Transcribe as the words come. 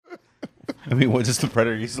I mean, what does the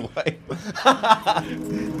Predator use to light?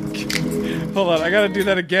 Hold on, I gotta do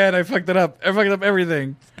that again. I fucked it up. I fucked up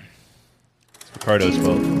everything. It's Ricardo's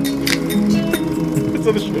fault. That's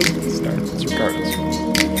how the show's gonna start. It's Ricardo's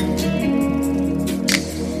fault.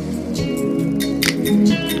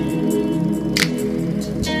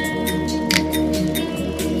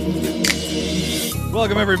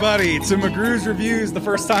 Welcome, everybody, to McGrew's Reviews, the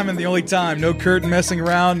first time and the only time. No curtain messing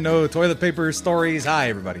around, no toilet paper stories. Hi,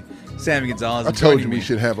 everybody. Sammy Gonzalez. I told you we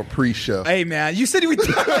should have a pre-show. Hey, man, you said you would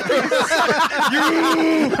do that.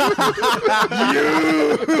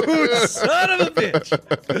 You son of a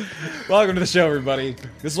bitch. Welcome to the show, everybody.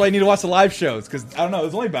 This is why you need to watch the live shows, because, I don't know,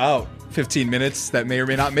 it's only about 15 minutes that may or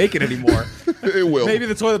may not make it anymore. It will. Maybe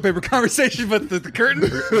the toilet paper conversation, but the curtain?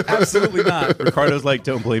 Absolutely not. Ricardo's like,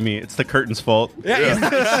 don't blame me. It's the curtain's fault.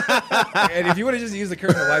 Yeah. And if you would have just used the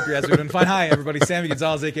curtain to wipe your ass, we would have been fine. Hi, everybody. Sammy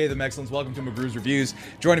Gonzalez, a.k.a. The Excellence. Welcome to McGrew's Reviews.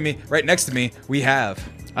 Joining me, right next to me, we have...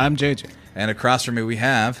 I'm JJ. And across from me, we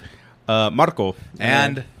have... Marco.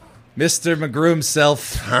 And Mr. McGrew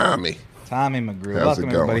himself. Tommy McGrew. How's Welcome,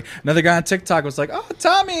 it going? everybody. Another guy on TikTok was like, oh,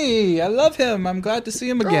 Tommy, I love him. I'm glad to see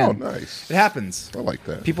him again. Oh, nice. It happens. I like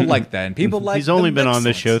that. People like that. And people like He's only been on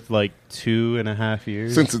this show excellence. like 2.5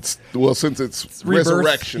 years. Since it's Rebirth.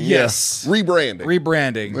 resurrection. Yes. Yeah.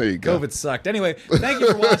 Rebranding. There you go. COVID sucked. Anyway, thank you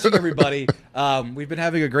for watching, everybody. We've been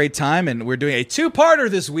having a great time, and we're doing a two-parter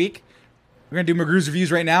this week. We're going to do McGrew's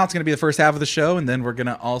Reviews right now. It's going to be the first half of the show, and then we're going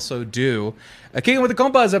to also do a Kicking with the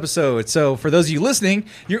Compas episode. So for those of you listening,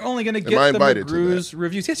 you're only going to get the invited to McGrew's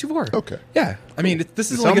Reviews. Yes, you were. Okay. Yeah. I mean,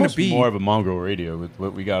 this is It's only going almost to be... more of a mongrel radio with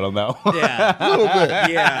what we got on that one. Yeah. A little bit.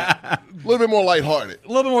 Yeah. A little bit more lighthearted. A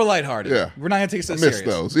little bit more lighthearted. Yeah. We're not going to take it so I miss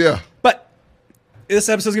serious. those. Yeah. But this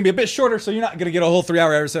episode's going to be a bit shorter, so you're not going to get a whole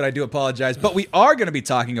 3-hour episode. I do apologize. But we are going to be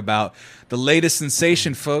talking about the latest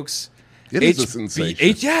sensation, folks. It is a sensation.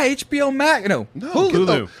 HBO Max. No.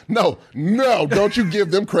 Hulu. No, don't you give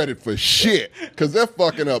them credit for shit, because they're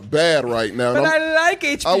fucking up bad right now. But And I like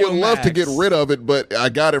HBO I would love to Max. get rid of it, but I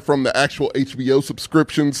got it from the actual HBO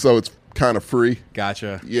subscription, so it's kind of free.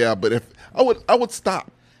 Gotcha. Yeah, but if I would stop.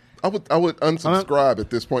 I would unsubscribe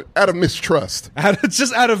at this point out of mistrust.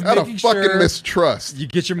 Just out of Out of making fucking sure mistrust. you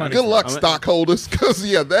get your money. Good luck, stockholders, because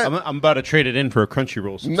I'm about to trade it in for a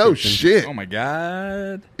Crunchyroll subscription. no shit. Oh my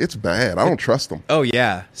god. It's bad. I don't trust them. Oh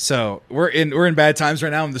yeah. So we're in bad times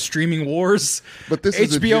right now in the streaming wars. But this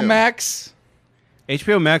is a HBO gem. Max.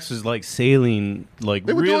 HBO Max was like sailing like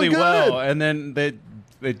They were really doing well, good. and then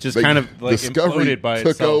it just They- kind of like Discovery imploded by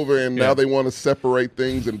took itself. over, and Yeah. now they want to separate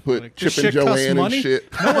things and put This Chip and shit costs Joanne and money?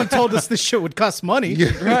 shit. No one told us this shit would cost money.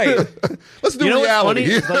 Right. Let's do You know what's funny? reality.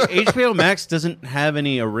 Is, like HBO Max doesn't have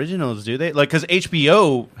any originals, do they? Like, because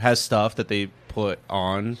HBO has stuff that they put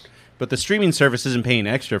on, but the streaming service isn't paying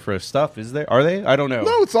extra for stuff, is there? Are they? I don't know.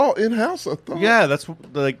 No, it's all in house. I thought. Yeah, that's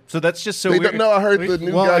like so. That's just so They weird. don't know. I heard the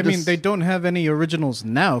new Well, guy. I mean, they don't have any originals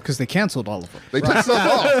now because they canceled all of them. they took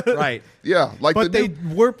stuff off. Right. Yeah, like But the they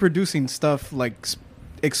were producing stuff like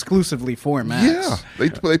exclusively for Max. Yeah,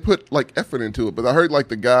 they put like effort into it. But I heard like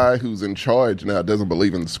the guy who's in charge now doesn't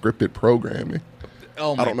believe in scripted programming.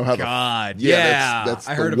 Oh my I don't know how god. the that's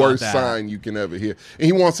I the heard about worst that. sign you can ever hear. And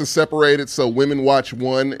he wants to separate it so women watch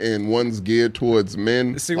one and one's geared towards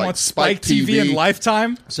men. So you like want Spike TV and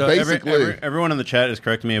Lifetime? So Basically. everyone in the chat is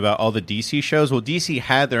correcting me about all the DC shows. Well, DC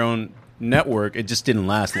had their own network. It just didn't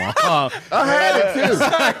last long. I had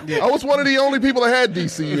it too. I was one of the only people that had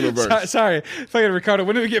DC Universe. Sorry, fucking Ricardo.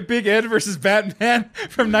 When did we get Big Ed versus Batman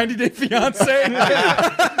from 90 Day Fiance?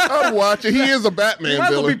 I'd watch it. He is a Batman Might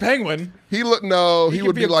as well be villain. Penguin. He could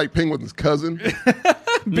would be be a- like Penguin's cousin.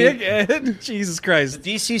 Big Ed. Jesus Christ.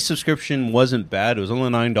 DC subscription wasn't bad. It was only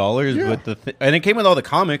 $9, Yeah. but and it came with all the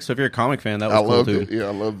comics. So if you're a comic fan, that was I cool loved too. it. Yeah,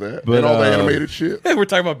 I love that. But, and all the animated shit. We're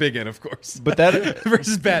talking about Big Ed, of course. But that,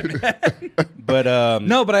 versus Batman. but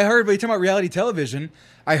No, but I heard, when you talking about reality television,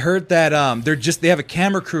 I heard that they have a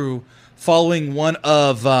camera crew following one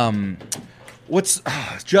of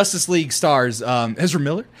Justice League stars, Ezra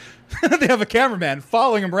Miller. They have a cameraman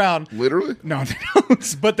following him around. Literally? No, they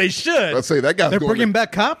don't, but they should. I'd say that guy's They're going bringing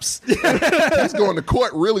back cops? he's going to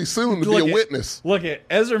court really soon to Look be it. a witness. Look at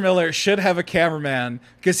Ezra Miller should have a cameraman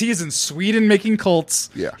because he's in Sweden making cults.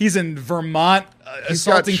 Yeah. He's in Vermont He's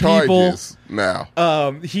got assaulting people. charges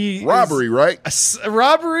now. He Robbery, right?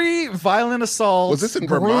 robbery, violent assault. Was this in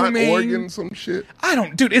Vermont, grooming. Oregon, some shit? I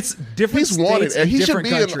don't, dude. It's different. He's wanted, states and he should different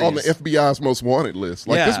be countries. on the FBI's most wanted list.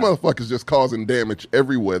 Like, this Yeah. motherfucker's just causing damage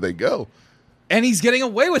everywhere they go. And he's getting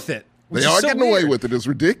away with it. which They is are so getting away weird. with it. It's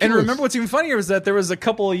ridiculous. And remember what's even funnier is that there was a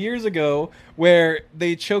couple of years ago where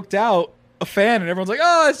they choked out a fan, and everyone's like,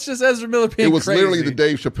 "Oh, it's just Ezra Miller being It was crazy." literally the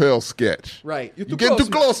Dave Chappelle sketch. Right. You get too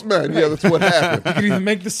close, man. Yeah, that's what happened. You can either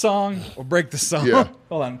make the song or break the song. Yeah.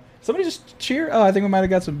 Hold on. Somebody just cheer. Oh, I think we might have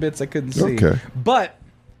got some bits I couldn't see. Okay. But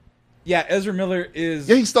yeah, Ezra Miller is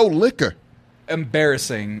Yeah, he stole liquor.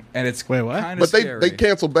 embarrassing, and it's Wait, what? kind of But scary. they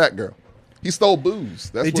canceled Batgirl. He stole booze.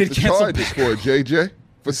 That's They what did the cancel charge is for, JJ.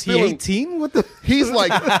 For He stealing. 18? What the? He's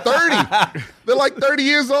like 30. They're like 30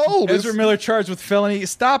 years old. Ezra Miller charged with felony.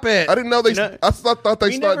 Stop it. I didn't know they. You know, I thought they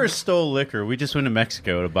We started. never stole liquor. We just went to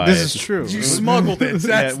Mexico to buy This it. is true. You smuggled it.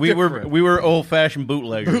 That's Yeah, we different. were old fashioned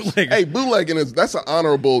bootleggers. Bootlegger. Hey, bootlegging that's an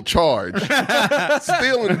honorable charge.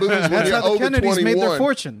 Stealing booze when That's you're how the over Kennedys 21. made their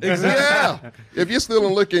fortune. Yeah, if you're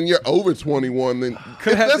stealing liquor and you're over 21, then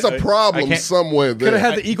there's a I problem can't- somewhere there. Could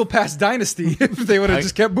have had the Eagle Pass dynasty if they would have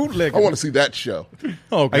just kept bootlegging. I want to see that show.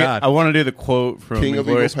 Oh God. I want to do the quote from King of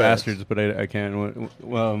Inglourious Eagle Pass. Bastards, but I can't.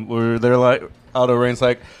 Where they're like, Aldo Rain's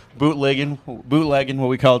like, bootlegging, what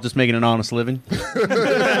we call just making an honest living.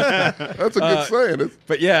 That's a good saying. It's,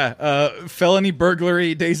 But yeah, felony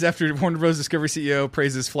burglary days after Warner Bros. Discovery CEO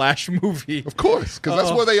praises Flash movie. of course, because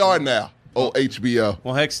that's where they are now. Oh, HBO.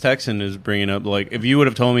 Well, Hex Texan is bringing up, like, if you would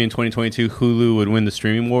have told me in 2022 Hulu would win the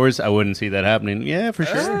streaming wars, I wouldn't see that happening. Yeah, for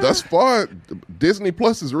sure. Thus far, Disney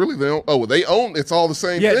Plus is really their own. Oh, they own. It's all the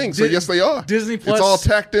same Yeah, thing. So yes, they are. Disney Plus- It's all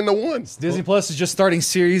tacked into one. Disney Plus is just starting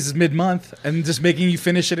series mid-month and just making you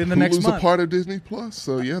finish it in the next Hulu's month. a part of Disney Plus.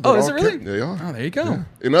 So yeah. Oh, they're is all it really? They are. Oh, there you go. Yeah.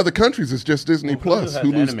 In other countries, it's just Disney Plus.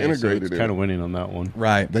 Hulu's integrated in. Kind of winning on that one.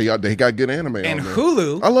 Right. They got good anime. And on there.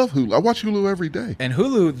 Hulu, I love Hulu. I watch Hulu every day. and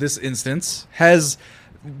Hulu, this instance, has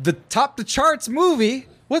the top the charts movie.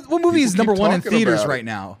 What movie is People number keep one in talking theaters about it. right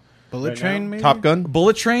now? Bullet Train, maybe? Top Gun?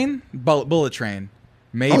 Bullet Train? Bullet Train.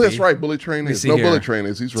 Maybe. Oh, that's right. Bullet Train is. see No, here. Bullet Train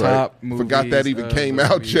is. He's Top right. Forgot that movies even of came the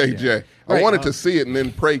out, week, JJ. yeah. I Right. wanted to see it, and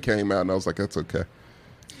then Prey came out, and I was like, that's okay.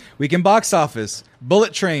 Weekend box office.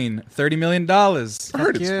 Bullet Train, $30 million. I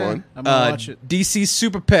heard it's Yeah, fun. I'm gonna watch it. DC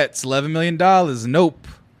Super Pets, $11 million. Nope.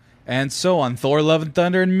 And so on. Thor, Love and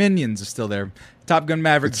Thunder, and Minions are still there. Top Gun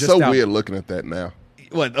Maverick It's just so out. weird looking at that now.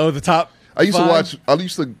 What? Oh, the top. I used to five? watch. I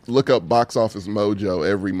used to look up Box Office Mojo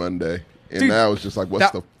every Monday, and Dude, now it's just like,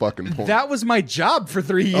 what's that- the fucking point? That was my job for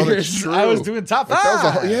 3 Oh, years. that's true. I was doing top Like, that was a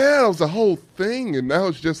five. whole- yeah, that was a whole thing, and now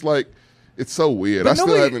it's just like, it's so weird. But I still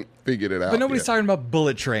nobody- haven't figured it out. But nobody's yet. talking about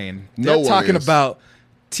Bullet Train. No They're one talking is. about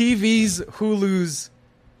TV's, Hulu's,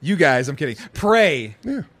 you guys. I'm kidding. Prey,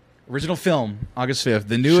 Yeah, original film, August 5th.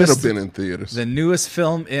 The should newest. have been in theaters. The newest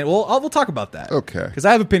film in. Well, we'll talk about that. Okay. Because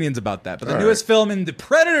I have opinions about that. But the All newest film in the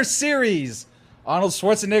Predator series. Arnold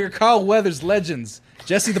Schwarzenegger, Carl Weathers, legends.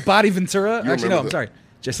 Jesse the Body Ventura. Actually, remember no, I'm the- sorry.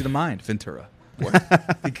 Jesse the Mind Ventura.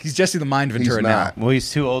 He's Jesse the Mind Ventura He's now. not. Well, he's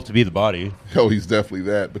too old to be the body. Oh, he's definitely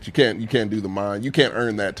that. But you can't do the mind. You can't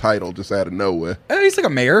earn that title just out of nowhere. He's like a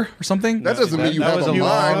mayor or something. That doesn't mean you that have was a a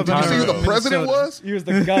mind. long Did you see who time the ago. president Minnesota. was? He was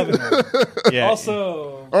the governor. Yeah.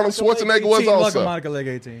 Also, Arnold Schwarzenegger was also. Monica Leg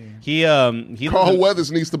 18. He Carl lives in-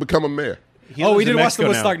 Weathers needs to become a mayor. he Oh, lives we in did watch the Mexico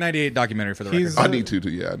Woodstock now. '98 documentary for the He's- record. I need to.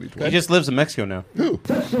 Yeah, I need to. He just lives in Mexico now. Who?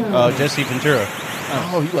 Jesse Ventura.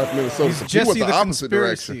 Oh, he left Minnesota. He's So he Jesse went the the opposite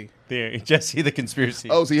conspiracy. direction. There, Jesse the conspiracy.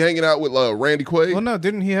 Oh, is he hanging out with Randy Quaid? Well, no,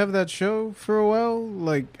 didn't he have that show for a while?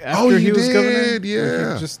 Like Oh, after he he was did, governor? Like,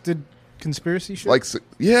 yeah. he just did conspiracy shit. Like,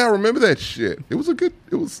 yeah, I remember that shit. It was a good.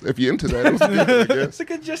 It was if you're into that. It was good. I guess. It's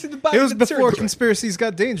like a Jesse the Body it was Ventura. before conspiracies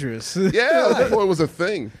got dangerous. Yeah, before it was a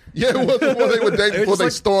thing. Yeah, it was before they were dating, before just they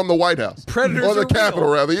like stormed the White House. Predators or the are Capitol,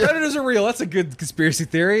 real. rather. Yeah. Predators are real. That's a good conspiracy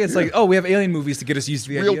theory. It's like, oh, we have alien movies to get us used to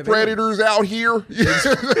the idea Real of aliens. predators out here. He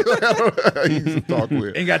used to talk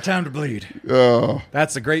weird. Ain't got time to bleed. Oh,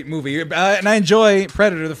 That's a great movie. And I enjoy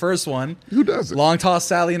Predator, the first one. who does it? Long toss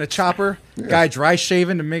Sally in a chopper. Guy dry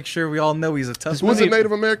shaven to make sure we all know he's a tough Was movie- a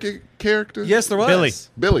Native American character? Yes, there was. Billy.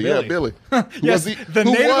 Billy. Yeah, Billy. Yes, Who the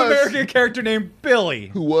who Native was- American character named Billy.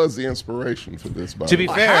 Who was the inspiration for this? By To the be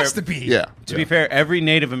way? fair, Has to be. yeah. To be fair, every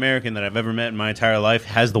Native American that I've ever met in my entire life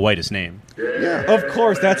has the whitest name. Of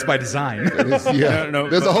course, that's by design. Yeah. No,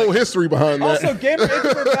 There's a whole history behind that. Also, Gamer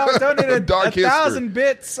Infinite now donated Dark history. 1,000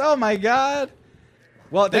 bits. Oh my god!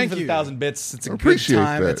 Well, thank you for the you. 1,000 bits. It's a good Appreciate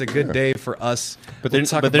time. that, It's a good yeah. day for us. But We'll they're,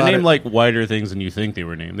 talk but they're about named it. like wider things than you think they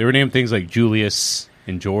were named. They were named things like Julius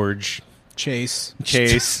and George, Chase,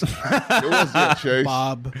 Chase. It was that Chase.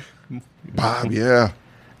 Bob. Bob, yeah.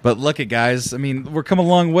 But look at guys. I mean, we're coming a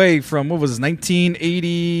long way from what was it,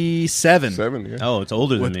 1987. 7, yeah. Oh, it's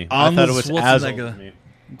older than With me. I thought it was Arnold as old Schwarzenegger. as me.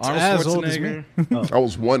 Arnold as old as Schwarzenegger. I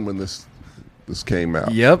was 1 when this came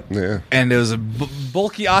out. Yep. Yeah. And there was a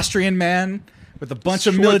bulky Austrian man with a bunch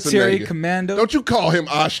of military Schwarzenegger. commando. Don't you call him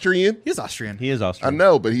Austrian? He's Austrian. He is I Austrian.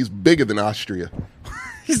 know, but he's bigger than Austria.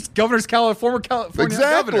 He's former California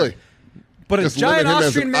Exactly. governor. But a Just giant limit him as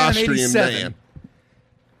Austrian an man in Austrian 87. man.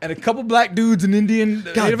 And a couple black dudes, an Indian,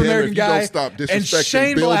 God Native damn it, American if you guy, don't stop and disrespecting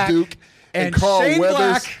Shane Bill Black, Duke and Carl Shane Weathers.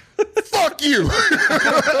 Black, Fuck you.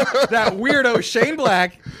 that weirdo Shane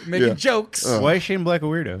Black making Yeah. jokes. Why is Shane Black a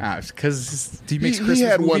weirdo? Because he makes he Christmas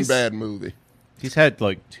had movies. one bad movie. He's had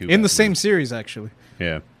like 2 In the bad same movies. series, actually.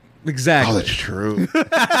 Yeah. Exactly. Oh, that's true.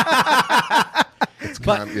 That's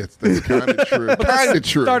kind of true. Kind of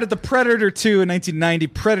true. Started the Predator 2 in 1990,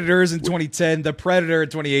 Predators in 2010, The Predator in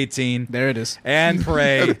 2018, There it is. and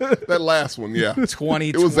Prey That last one, yeah.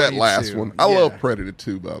 2022. It was that last one. I Yeah. love Predator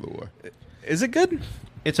 2, by the way. Is it good?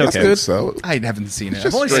 It's I okay. think so. I haven't seen it. I've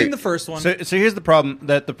just only straight- seen the first one. So here's the problem: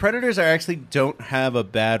 that the Predators are actually don't have a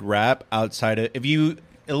bad rap outside of if you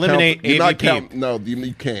eliminate You're not AVP, counting. No,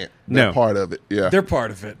 you can't. They're No. part of it. Yeah. They're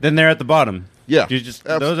part of it. then they're at the bottom. yeah. You just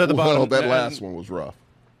those are the Well, bottom. that last one was rough.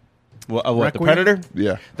 What the Requiem? Predator?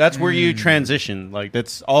 Yeah. That's where you transition. Like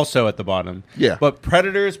that's also at the bottom. Yeah. But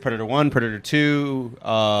Predators, Predator 1, Predator 2,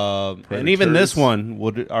 and even this Predators.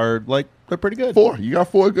 one are like they're pretty good. 4. You got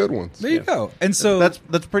 4 good ones. There you go. And so That's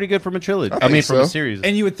pretty good from a trilogy. I I mean, think from a so. series.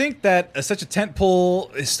 And you would think that such a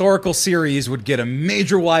tentpole historical series would get a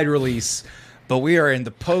major wide release, but we are in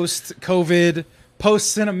the post-COVID,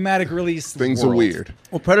 post-cinematic release. Things world. are weird.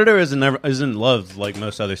 Well, Predator isn't loved like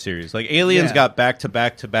most other series. Like Aliens Yeah. got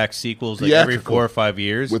back-to-back sequels like every Theatrical. 4 or 5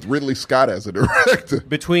 years. With Ridley Scott as a director.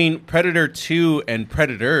 Between Predator 2 and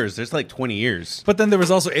Predators, there's like 20 years. But then there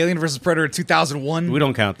was also Alien vs. Predator 2001. We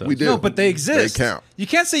don't count those. We do. No, but they exist. They count. You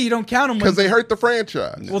can't say you don't count them Because they hurt the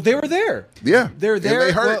franchise. Well, they were there. Yeah. They're And there.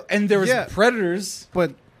 they hurt. Well, and there was Yeah. Predators.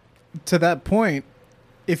 But to that point,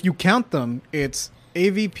 if you count them, it's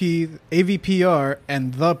AVP, AVPR,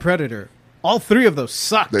 and The Predator. All 3 of those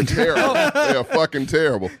suck. They're terrible. They are fucking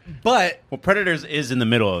terrible. But Well, Predators is in the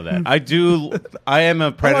middle of that. I am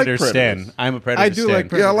a Predator Predators. stan. I'm a Predator I do stan.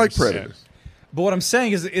 like Yeah, I like Predators. Predators. But what I'm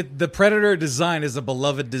saying is the Predator design is a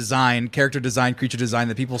beloved design, character design, creature design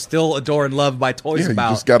that people still adore and love, buy toys Yeah, you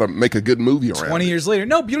about. just got to make a good movie around 20 it. years later.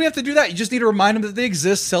 No, you don't have to do that. You just need to remind them that they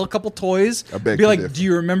exist, sell a couple toys. I beg be to like, differ. do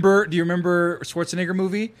you remember Schwarzenegger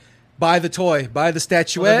movie? Buy the toy, buy the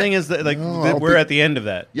statuette. Well, the thing is that like No, I don't we're think- at the end of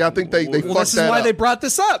that. Yeah, I think they well, fucked this is that why up. they brought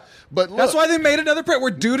this up. But that's look- why they made another Predator. We're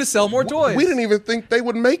due to sell more toys. We didn't even think they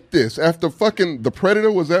would make this after fucking The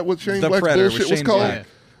Predator. Was that what Shane The Black's Predator with bullshit was Shane called? Black.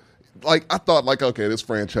 Like, I thought, like, okay, this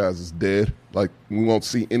franchise is dead. Like, we won't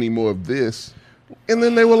see any more of this. And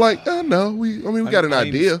then they were like, oh, no, we got an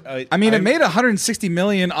idea. I mean, it made 160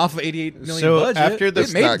 million off of 88 million So budget. after the-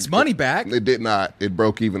 it made Not- its money back. It did not. It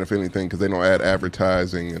broke even, if anything, because they don't add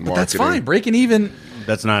advertising and marketing. That's fine. Breaking even.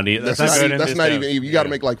 That's not even. That's, That's, not, not, that's not even. You got to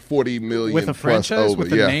make like 40 million With a plus franchise, over.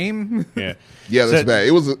 with a yeah. name. Yeah. Yeah, that's So- bad.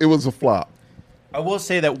 It was a flop. I will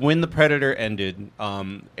say that when the Predator ended,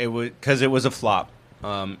 it was because it was a flop,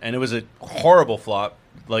 and it was a horrible flop.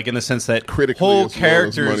 Like in the sense that Critically whole as well as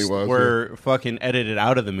characters money-wise, were fucking edited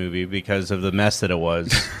out of the movie because of the mess that it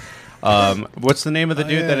was. What's the name of the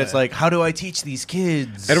dude that yeah. it's like? How do I teach these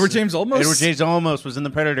kids? Edward James Olmos? Edward James Olmos was in the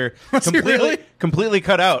Predator. Was he really? Completely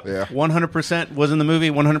cut out. Yeah. 100% was in the movie.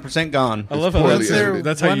 100% gone. I love how poorly that's, edited.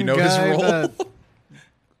 that's how you know his role.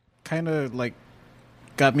 Kind of like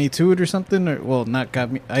got me to it or something, or well, not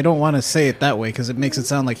got me. I don't want to say it that way because it makes it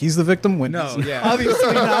sound like he's the victim. When No, he's yeah.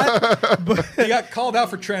 obviously not. But He got called out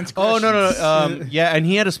for transgression. Oh no! Yeah, and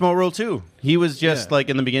he had a small role too. He was just Yeah. like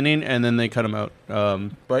in the beginning, and then they cut him out.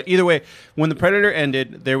 But either way, when the Predator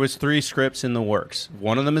ended, there was 3 scripts in the works.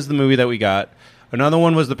 One of them is the movie that we got. Another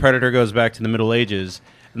one was the Predator goes back to the Middle Ages,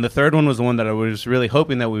 and the third one was the one that I was really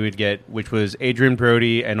hoping that we would get, which was Adrian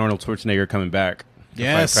Brody and Arnold Schwarzenegger coming back. To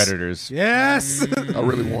Yes. fight Predators. yes, I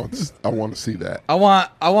really want to see that. I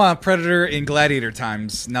want Predator in Gladiator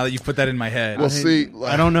times. Now that you've put that in my head. Well, see,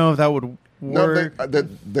 I don't know if that would No, work.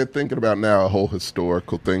 they're thinking about now a whole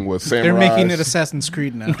historical thing with samurais. they're making it Assassin's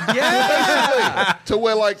Creed now. yeah, to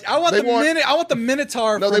where like I want they I want the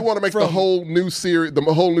Minotaur. No, they want to make the whole new series, the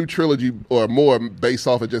whole new trilogy, or more based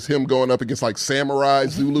off of just him going up against like samurai,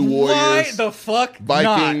 Zulu warriors. Why the fuck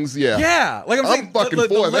Vikings, not? yeah. Yeah, like I'm saying, fucking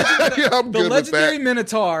for that. Yeah, I'm the good with legendary that.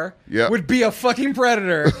 Minotaur Yeah. would be a fucking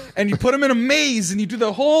predator, and you put him in a maze, and you do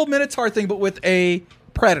the whole Minotaur thing, but with a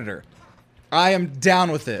predator. I am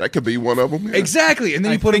down with it. That could be one of them. Yeah. Exactly, and then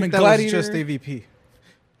I you put him think in that Gladiator. was just AVP.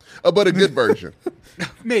 But a good version.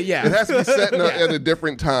 Yeah, It has to be set at a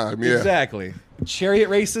different time. Yeah. exactly. Chariot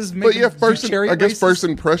races. But yeah, first chariot I guess races. first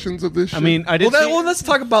impressions of this shit. I mean, I did. Well, let's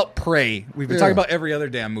talk about Prey. We've been Yeah. talking about every other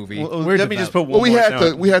damn movie. let me just put one well, we more had note.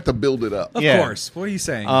 to we had to build it up. of yeah. course. What are you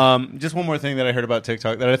saying? Just one more thing that I heard about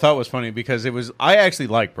TikTok that I thought was funny because it was I actually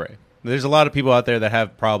like Prey. There's a lot of people out there that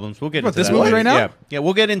have problems. We'll get What, into this that movie later. right now? Yeah,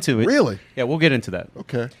 we'll get into it. Really? Yeah, we'll get into that.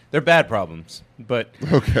 Okay. They're bad problems, but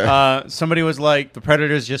Okay. somebody was like, the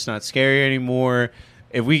Predator's just not scary anymore.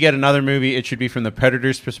 If we get another movie, it should be from the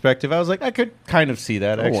Predator's perspective. I was like, I could kind of see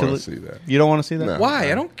that. I don't actually, wanna see that. You don't want to see that? No.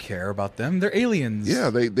 Why? I don't care about them. They're aliens. Yeah,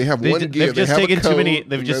 they have one gear. They've just they have taken a code, too many.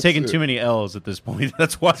 They've and just that's taken it. too many L's at this point.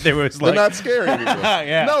 That's why they was They're like, not scary anymore.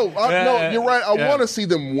 Yeah. No, no, you're right. I Yeah. want to see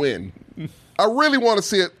them win. I really want to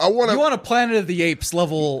see it. I want You to want a Planet of the Apes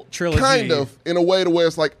level trilogy? kind of in a way to where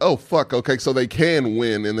it's like, oh fuck, okay, so they can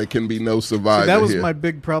win and there can be no survivor. That was here. my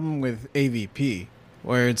big problem with AVP,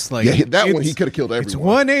 where it's like that one it's- he could have killed It's everyone.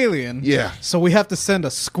 one alien. Yeah. So we have to send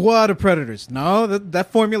a squad of predators. No,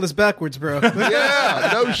 that formula's backwards, bro. Yeah,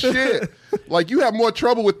 no shit. Like you have more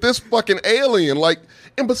trouble with this fucking alien. Like,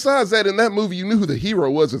 and besides that, in that movie, you knew who the hero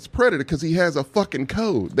was. It's Predator because he has a fucking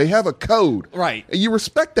code. They have a code, Right. And you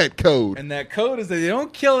respect that code. And that code is that they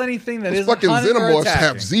don't kill anything that Those isn't fucking hunting or xenomorphs attacking.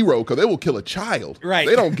 have zero because they will kill a child. Right.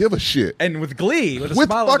 They don't give a shit. And with glee, with a With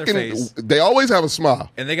smile on their fucking, face. they always have a smile.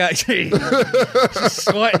 And they got just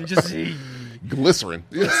sweating, just Glycerin.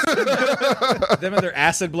 them and their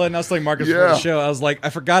acid blood. And I was telling Marcus before Yeah. the show, I was like, I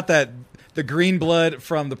forgot that the green blood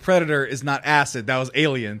from the Predator is not acid. That was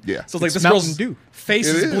alien. Yeah. So it's like It's this Mountain girl's Dew. face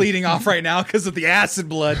It is is. bleeding off right now because of the acid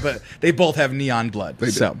blood, but they both have neon blood. They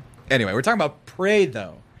do. So anyway, we're talking about Prey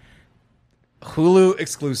though. Hulu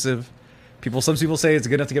exclusive. Some people say it's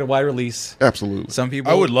good enough to get a wide release. Absolutely. Some people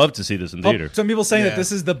I would love to see this in theater. Some people saying Yeah. that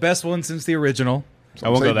this is the best one since the original. Some I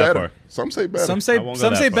won't say go that better. far. Some say better. Some say I won't go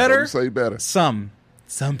some that say far. better. Some say better.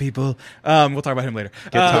 Some people. We'll talk about him later.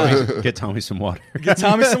 Get Tommy some water. Get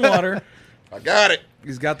Tommy some water. I got it.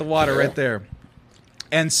 He's got the water right there.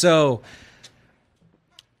 And so,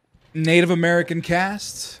 Native American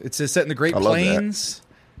cast. It's set in the Great I love that. Plains.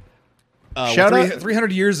 Shout out-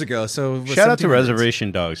 300 years ago. So Shout out to 1700s.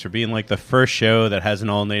 Reservation Dogs for being like the first show that has an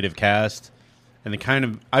all native cast, and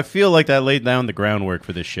I feel like that laid down the groundwork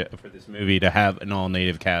for this movie to have an all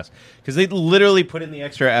native cast because they literally put in the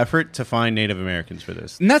extra effort to find Native Americans for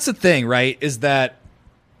this. And that's the thing, right? Is that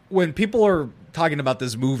when people are talking about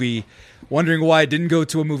this movie, wondering why it didn't go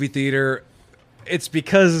to a movie theater, it's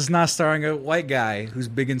because it's not starring a white guy who's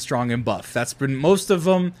big and strong and buff. That's been most of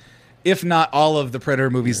them, if not all of the Predator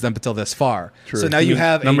movies up until this far. True. So now you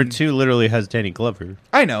have Number 2 literally has Danny Glover.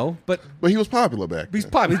 I know, but But he was popular back he's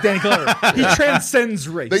then. probably Danny Glover. He transcends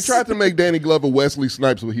race. They tried to make Danny Glover Wesley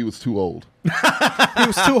Snipes, but he was too old. He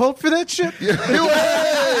was too old for that shit.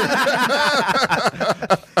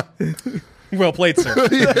 Well played, sir.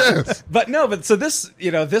 Yes. But so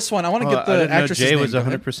this one, I want to get I the didn't know actress. Jay was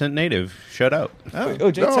 100% native. Shut out.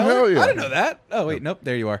 Oh, Jay Oh, Teller? hell yeah. I didn't know that. Oh, wait, nope.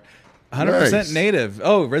 There you are. 100% Nice. native.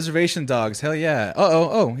 Oh, Reservation Dogs. Hell yeah.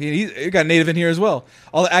 He got native in here as well.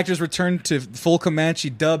 All the actors returned to full Comanche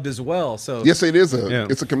dubbed as well. So Yes, it is Yeah.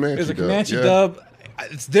 it's a Comanche there's a dub. Comanche Yeah. dub.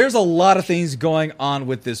 There's a lot of things going on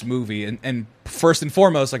with this movie, and first and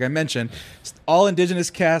foremost, like I mentioned, all indigenous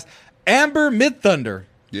cast. Amber Midthunder,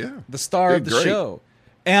 Yeah. the star Did of the great. show,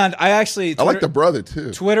 and I like the brother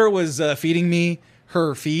too. Twitter was feeding me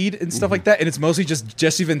her feed and stuff like that, and it's mostly just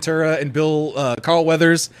Jesse Ventura and Carl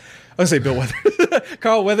Weathers. I would say Bill Weathers.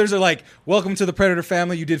 Carl Weathers are like, "Welcome to the Predator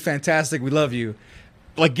family. You did fantastic. We love you."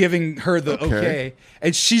 Like giving her the okay.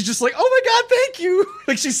 And she's just like, "Oh my god, thank you!"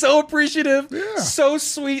 Like she's so appreciative, Yeah. so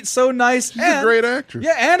sweet, so nice. She's a great actress.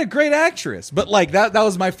 Yeah, and a great actress. But like that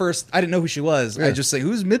was my first. I didn't know who she was. I Yeah. just say,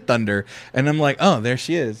 "Who's Midthunder?" And I'm like, "Oh, there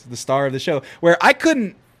she is, the star of the show." Where I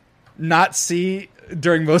couldn't not see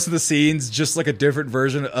during most of the scenes just like a different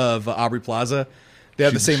version of Aubrey Plaza. They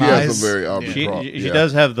have the same she eyes. has a very Aubrey She Plaza. she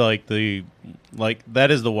does have that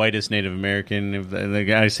is the whitest Native American.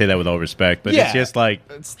 I say that with all respect, but Yeah. it's just like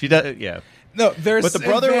she does. Yeah, No, there's But the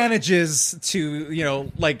brother- advantages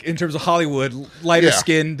to, like in terms of Hollywood, lighter Yeah.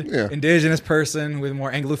 skinned, Yeah. indigenous person with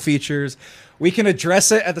more Anglo features. We can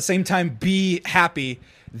address it at the same time, be happy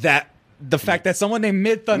that the fact that someone named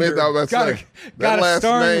Midthunder I was got about a, to say, got that a last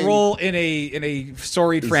starring name role in a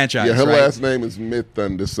storied franchise. Yeah, her right? last name is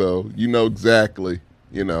Midthunder, so you know exactly.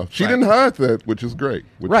 She Right. didn't hide that, which is great.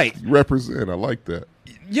 Which Right. you represent. I like that.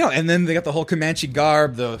 And then they got the whole Comanche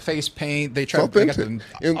garb, the face paint. They It's try to bring authentic.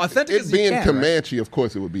 the And authentic it as you being can, right? Comanche, of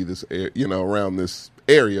course, it would be this, around this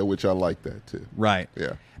area, which I like that too. Right.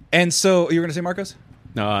 Yeah. And so you were going to say, Marcos?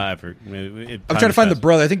 no, I'm trying to find the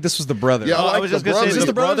brother. I think this was the brother. Yeah, I like I was the just gonna say brothers.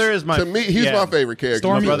 the brother is my To me, he's yeah. my favorite character.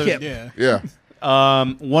 Stormy brother- Kip. Yeah. Yeah.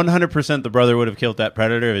 100% the brother would have killed that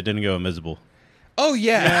predator if it didn't go invisible. Oh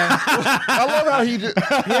yeah. I love how he just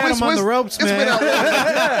had him on the ropes, It's man. been out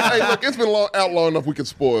long. Hey, look, it's been out long enough. We can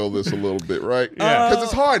spoil this a little bit, right? Yeah. Because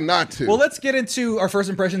it's hard not to. Well, let's get into our first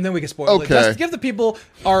impression, then we can spoil it. Okay. Just give the people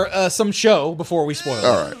our some show before we spoil it.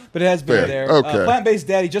 All right. But it has been Fair. there. Okay. Plant-Based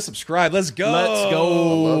Daddy, just subscribe. Let's go. Let's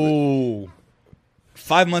go.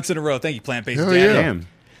 5 months in a row. Thank you, Plant-Based Hell Daddy. yeah. Damn.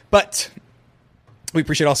 But we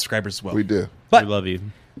appreciate all subscribers as well. we do. But We love you.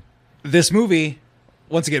 this movie,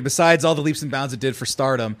 once again, besides all the leaps and bounds it did for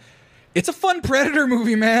stardom, it's a fun Predator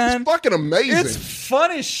movie, man. It's fucking amazing. It's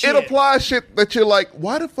fun as shit. It applies shit that you're like,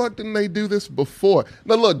 why the fuck didn't they do this before?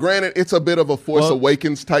 Now, look, granted, it's a bit of a Force Well,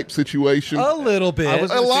 Awakens type situation. a little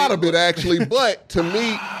bit. A lot of it, actually. But to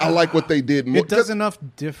me, I like what they did more. It does enough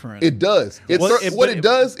different. It does. What it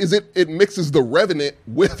does is it mixes the Revenant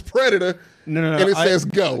with Predator. No. And it says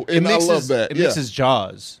go. And I love that. It Yeah. mixes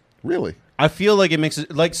Jaws. Really? I feel like it makes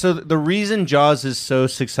it like so. The reason Jaws is so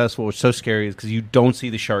successful or so scary is because you don't see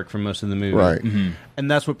the shark for most of the movie, Right. And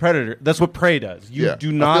that's what Prey does. You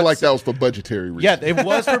do not. I feel like that was for budgetary reasons. Yeah, it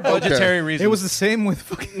was for budgetary reasons. It was the same with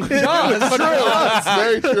fucking Jaws. That's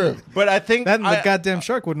very true. but I think that. And the goddamn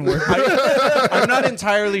shark wouldn't work. I'm not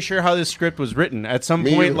entirely sure how this script was written. At some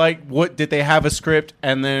Me point, either. like, what did they have a script,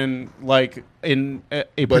 and then like in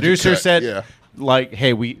a producer cut, said, yeah. like,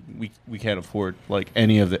 hey, we can't afford like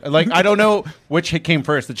any of it. Like, I don't know which came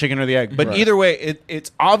first, the chicken or the egg. But Right. either way,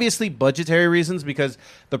 it's obviously budgetary reasons because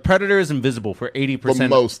the Predator is invisible for 80%. For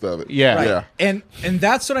most of it. Yeah. Right. Yeah. And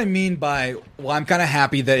that's what I mean by, well, I'm kind of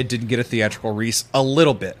happy that it didn't get a theatrical release a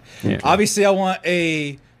little bit. Yeah. Obviously, I want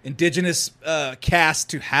a indigenous cast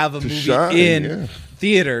to have a movie shine, in yeah.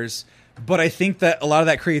 theaters, but I think that a lot of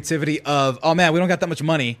that creativity of, oh man, we don't got that much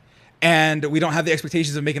money, and we don't have the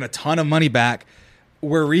expectations of making a ton of money back.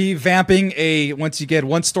 We're revamping a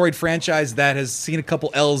one storied franchise that has seen a couple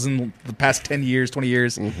L's in the past 10 years, 20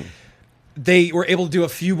 years. They were able to do a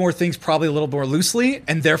few more things probably a little more loosely,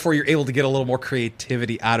 and therefore you're able to get a little more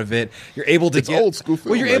creativity out of it. You're able to It's old school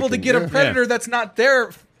Well, you're able to filmmaking, get yeah. a Predator that's not there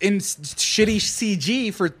in shitty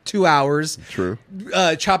CG for 2 hours. True.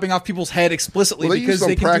 Chopping off people's head explicitly Well, they because use some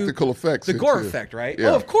they can practical do effects the here, gore too. effect, right?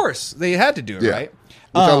 Yeah. Oh, of course. They had to do it, Yeah. right?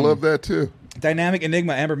 Which I love that too. Dynamic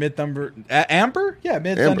Enigma, Amber Mid Thunder. Amber? Yeah,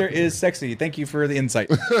 Mid Thunder is sexy. Thank you for the insight.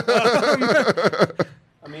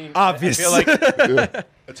 I mean, Obvious. I feel like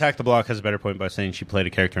Attack the Block has a better point by saying she played a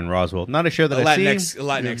character in Roswell, not a show that a I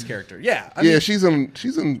Latinx character. Yeah. I Yeah, mean, she's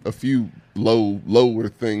in a few lower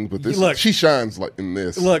things, but she shines like in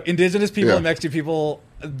this. look, indigenous people Yeah. and Mexican people,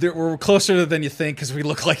 we're closer than you think because we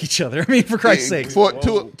look like each other. I mean, for Christ's sake. To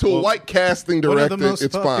a white casting One of the director, most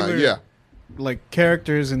it's fine. popular- Yeah. like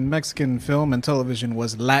characters in Mexican film and television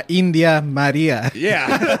was La India Maria.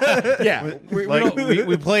 Yeah. Yeah.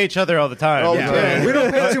 we play each other all the time. All the Yeah, time. we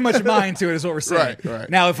don't pay too much mind to it, is what we're saying. Right.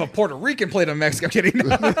 Now, if a Puerto Rican played a Mexican, I'm kidding.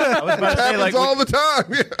 I was about to say, Happens like, all the time.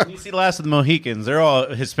 Yeah. when you see Last of the Mohicans, they're all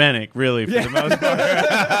Hispanic, really, for the most part.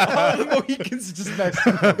 All the Mohicans are just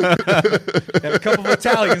Mexican. And a couple of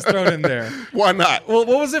Italians thrown in there. Why not? Well,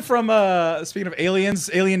 what was it from, speaking of Aliens,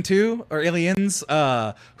 Alien 2, or Aliens,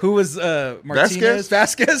 who was Martinez?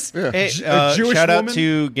 Vasquez? Yeah. Hey, A Jewish shout out woman?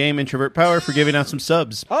 to Game Introvert Power for giving out some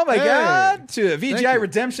subs. Oh my Hey. God! To VGI you.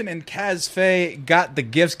 Redemption and Kaz Faye got the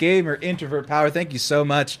gifts, gave her introvert power. Thank you so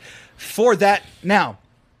much for that. Now,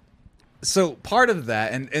 so part of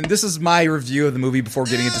that, and this is my review of the movie before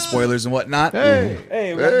getting into spoilers and whatnot. Hey,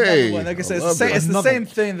 we got another Hey. one. Like I said, I it's the, love same, it's the Another same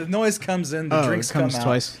thing. The noise comes in, the Oh, drinks it comes come out.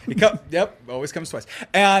 twice. Yep, always comes twice.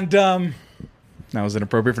 And that was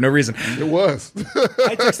inappropriate for no reason. It was.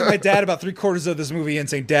 I texted my dad about 3/4 of this movie and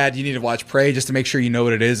saying, "Dad, you need to watch Prey just to make sure you know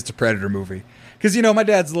what it is. It's a Predator movie." Because my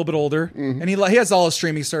dad's a little bit older, and he has all his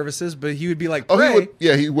streaming services, but he would be like, Oh, "Prey." he would.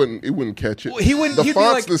 Yeah, he wouldn't catch it. Well, he wouldn't- The he'd be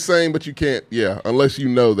font's like- the same, but you can't. Yeah, unless you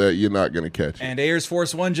know that you're not going to catch it. And Ayers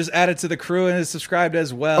Force One just added to the crew and is subscribed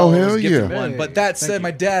as well. Oh, It hell was a gifted yeah. one. Hey, But that thank said, you.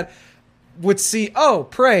 my dad would see,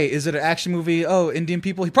 Prey. Is it an action movie? Oh, Indian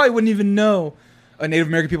people. He probably wouldn't even know. Native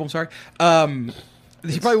American people. I'm sorry.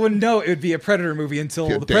 He probably wouldn't know it would be a Predator movie until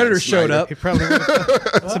Yeah, the Dan Predator showed Snyder. up. He probably would have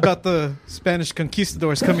It's about the Spanish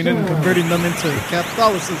conquistadors coming in and converting them into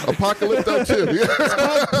Catholicism. Apocalypto too.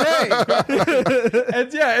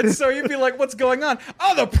 Yeah. And so you'd be like, what's going on?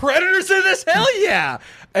 Oh, the Predator's in this? Hell yeah.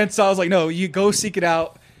 And so I was like, no, you go seek it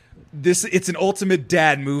out. It's an ultimate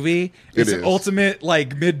dad movie. It's It an is. ultimate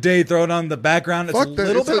like midday thrown on the background. It's Fuck a that.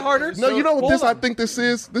 little It's bit a- harder. No, you know what Hold this? I on. think this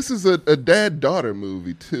is. This is a dad-daughter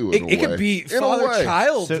movie too. In a It way. could be In a way.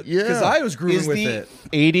 father-child So- because Yeah. I was grooving Is with the it.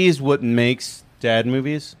 80s what makes dad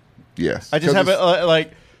movies? Yes. I just have it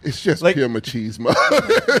like It's just Like- pure machismo.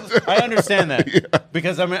 I understand that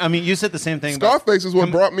because I mean, you said the same thing. about- Scarface is what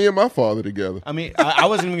brought me and my father together. I mean, I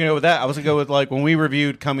wasn't even going to go with that. I was going to go with like when we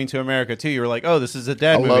reviewed Coming to America too. You were like, "Oh, this is a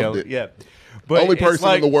dad I movie." loved it. Yeah, but Only it's person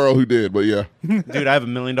like, in the world who did, but yeah. dude, I have $1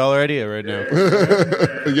 million idea right now.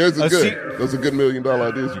 Yours is A good. Those are good $1 million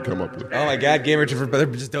ideas you come up with. Oh my God, Gamer for they're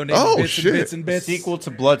just donating Oh, bits shit. and bits and bits. Sequel to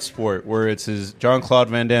Bloodsport, where it's his Jean-Claude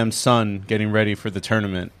Van Damme's son getting ready for the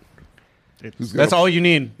tournament. Who's That's gonna- all you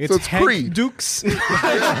need. It's, So it's Hank Creed. Dukes.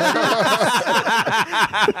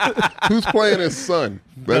 Who's playing his son?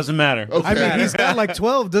 Doesn't matter. Okay. I mean, he's got like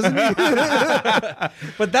 12, doesn't he?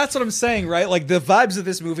 But that's what I'm saying, right? Like the vibes of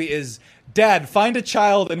this movie is, Dad, find a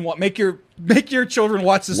child and make your children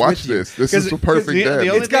watch this. Watch with you. this. This is the perfect the dad.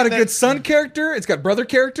 only It's got a thing good that- son character. It's got brother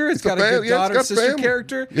character. It's got a good yeah, it's daughter got sister family.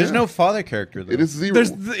 character. Yeah. There's no father character though. It is zero.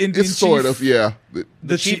 There's the Indian it's sort chief. of, yeah.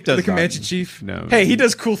 The chief chief, does the Comanche not. chief. No. Hey, he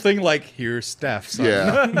does cool thing like here's Steph. Son.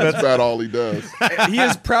 Yeah, that's about all he does. He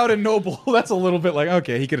is proud and noble. That's a little bit like,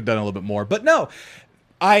 okay, he could have done a little bit more. But no,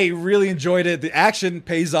 I really enjoyed it. The action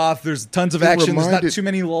pays off. There's tons of It action. There's not reminded- too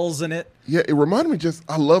many lulls in it. Yeah, it reminded me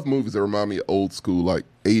I love movies that remind me of old school, like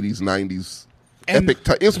 80s, 90s And- epic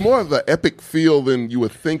type. It's more of the epic feel than you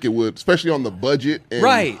would think it would, especially on the budget. And,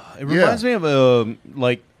 Right. It reminds me of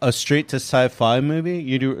a straight to sci-fi movie.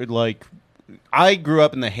 You do like I grew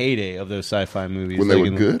up in the heyday of those sci-fi movies When they like were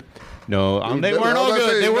in the- good? No, they I weren't was all about to good.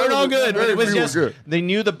 say, They weren't all good. But very it was few were just good. they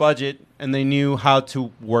knew the budget and they knew how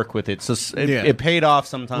to work with it. So Yeah. it paid off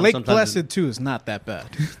sometimes. Lake sometimes Placid 2 is not that bad.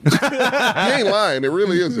 I ain't lying. It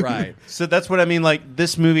really isn't. Right. So that's what I mean. Like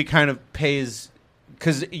this movie kind of pays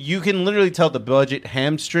because you can literally tell the budget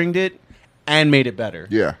hamstringed it and made it better.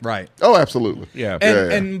 Yeah. Right. Oh, absolutely. Yeah.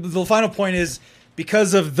 And the final point is,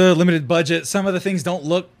 because of the limited budget, some of the things don't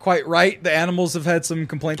look quite right. The animals have had some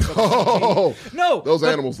complaints about Oh, No, those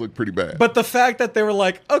but- animals look pretty bad. But the fact that they were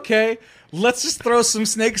like, okay, let's just throw some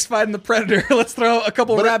snakes fighting the predator. Let's throw a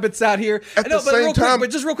couple But rabbits out here. at the but same real quick, time-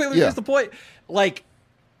 but just real quick, yeah. here's the point. Like,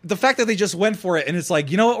 the fact that they just went for it, and it's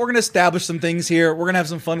like, you know what? We're going to establish some things here. We're going to have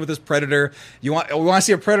some fun with this predator. We want to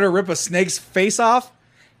see a predator rip a snake's face off?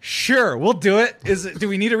 Sure, we'll do it. Do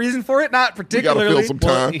we need a reason for it? Not we got to particularly. fill some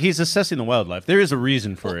time. He's assessing the wildlife. There is a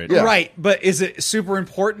reason for it. Yeah. Right, but is it super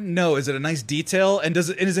important? No. Is it a nice detail? And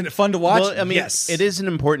isn't it fun to watch? Well, I mean, yes. it is an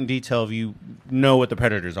important detail if you know what the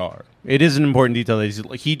predators are. It is an important detail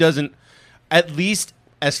that he doesn't, at least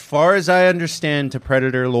as far as I understand to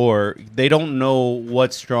predator lore, they don't know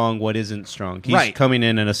what's strong, what isn't strong. He's Right. coming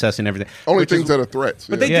in and assessing everything. Only which is- things that are threats.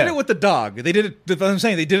 But they Yeah. did it with the dog. They did it. That's what I'm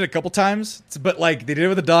saying. They did it a couple times, but like they did it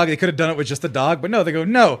with a dog. They could have done it with just the dog, but no. They go,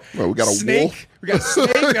 no. Well, we got a snake. wolf. We got a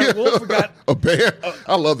snake. We got a wolf. We got a bear.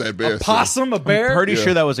 I love that bear. a possum. A bear. Pretty Yeah.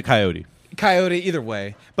 sure that was a coyote. Coyote. Either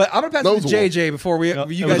way. But I'm gonna pass No, it it to was a wolf. JJ before you it guys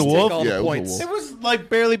was take a wolf? all Yeah, the it was a points. wolf. It was like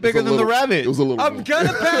barely It's bigger a than the little- rabbit. It was a little. I'm wolf.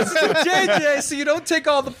 gonna pass it to JJ so you don't take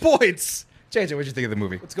all the points. JJ, what'd you think of the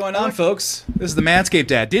movie? What's going on, folks? This is the Manscaped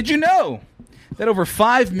Dad. Did you know that over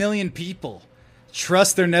 5 million people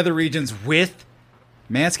trust their nether regions with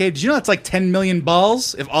Manscaped? Did you know that's like 10 million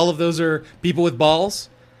balls if all of those are people with balls?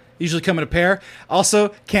 Usually come in a pair. Also,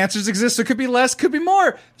 cancers exist, so it could be less, could be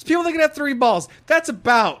more. There's people that can have 3 balls. That's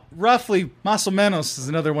about roughly, más o menos is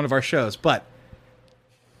another one of our shows, but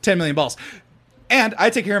 10 million balls. And I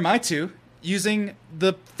take care of my 2 using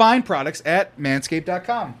the fine products at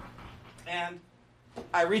manscaped.com. And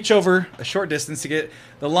I reach over a short distance to get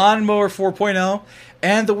the Lawnmower 4.0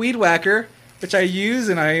 and the Weed Whacker, which I use,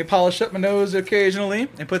 and I polish up my nose occasionally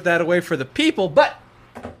and put that away for the people. But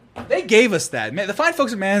they gave us that. The fine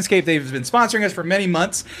folks at Manscaped, they've been sponsoring us for many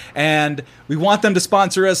months, and we want them to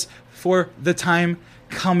sponsor us for the time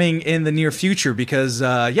coming in the near future because,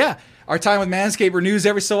 our time with Manscaped renews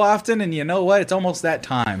every so often, and you know what? It's almost that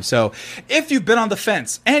time. So if you've been on the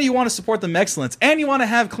fence and you want to support them excellence and you want to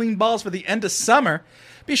have clean balls for the end of summer,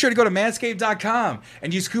 be sure to go to manscaped.com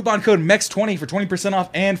and use coupon code MEX20 for 20% off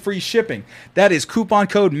and free shipping. That is coupon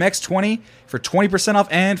code MEX20 for 20% off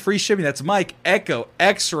and free shipping. That's Mike Echo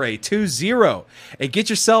X-Ray 20. And get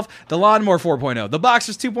yourself the Lawnmower 4.0, the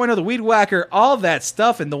Boxers 2.0, the Weed Whacker, all that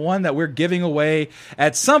stuff, and the one that we're giving away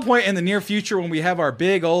at some point in the near future when we have our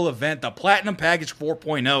big old event, the Platinum Package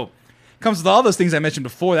 4.0. Comes with all those things I mentioned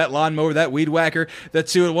before, that lawnmower, that weed whacker, the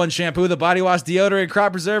 2-in-1 shampoo, the body wash, deodorant,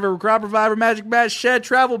 crop preserver, crop reviver, magic bat, shed,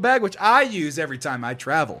 travel bag, which I use every time I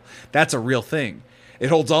travel. That's a real thing. It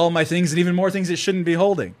holds all of my things and even more things it shouldn't be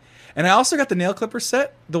holding. And I also got the nail clipper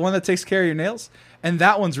set, the one that takes care of your nails. And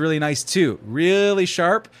that one's really nice too. Really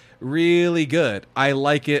sharp, really good. I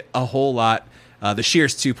like it a whole lot. The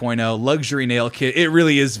Shears 2.0 luxury nail kit. It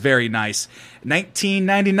really is very nice.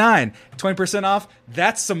 $19.99, 20% off.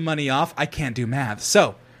 That's some money off. I can't do math.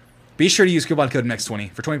 So Be sure to use coupon code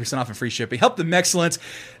MEX20 for 20% off and free shipping. Help them excellence.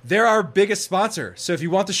 They're our biggest sponsor. So if you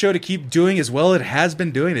want the show to keep doing as well it has been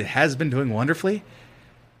doing wonderfully,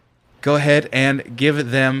 go ahead and give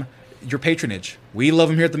them your patronage. We love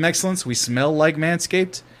them here at the Mexcellence. We smell like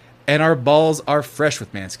Manscaped, and our balls are fresh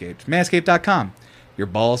with Manscaped. Manscaped.com. Your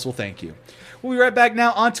balls will thank you. We'll be right back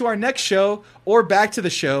now on to our next show, or back to the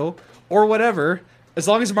show, or whatever, as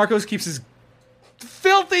long as Marcos keeps his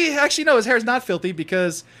filthy... Actually, no, his hair's not filthy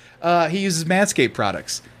because he uses Manscaped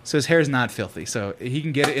products. So his hair is not filthy. So he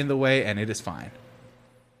can get it in the way, and it is fine.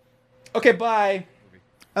 Okay, bye.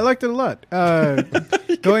 I liked it a lot.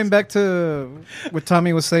 Going back to what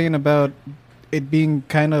Tommy was saying about it being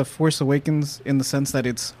kind of Force Awakens in the sense that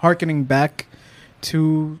it's hearkening back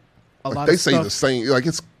to a lot They of say stuff. the same, like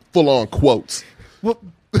it's full on quotes. Well,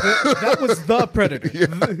 that was the Predator.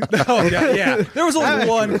 Oh, yeah. There was only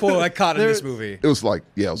one quote I caught in this movie. It was like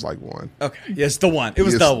one. Okay. Yes, the one. It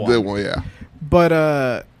was Yes, the one. The one, yeah.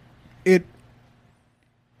 But it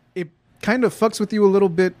kind of fucks with you a little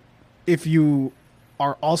bit if you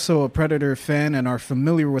are also a Predator fan and are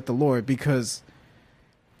familiar with the lore, because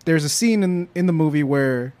there's a scene in the movie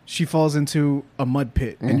where she falls into a mud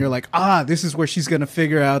pit and you're like, this is where she's going to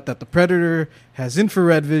figure out that the Predator has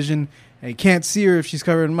infrared vision and you can't see her if she's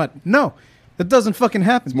covered in mud. No, that doesn't fucking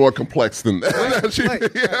happen. It's more complex than that.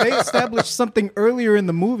 Like, they established something earlier in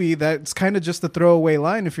the movie that's kind of just a throwaway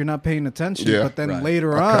line if you're not paying attention. Yeah. But then Right.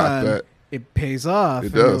 later I caught on, that. it pays off. It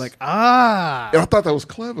and you're does. like, And I thought that was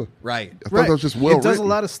clever. Right. I thought that was just well It does written. a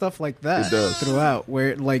lot of stuff like that It does. throughout,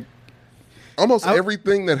 where like, Almost I-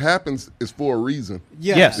 everything that happens is for a reason.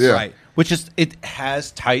 yes. Yeah. Right. Which is, it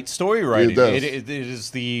has tight story writing. It does. It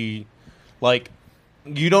is the, like,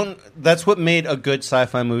 you don't, that's what made a good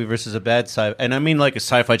sci-fi movie versus a bad sci-fi, and I mean like a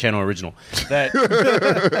Sci-Fi Channel original,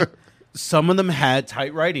 that some of them had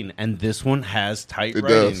tight writing, and this one has tight It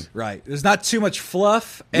writing. does. Right. There's not too much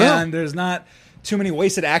fluff, No. and there's not too many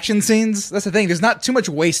wasted action scenes. That's the thing. There's not too much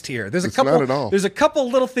waste here. There's It's a couple. not at all. There's a couple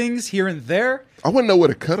little things here and there. I wouldn't know where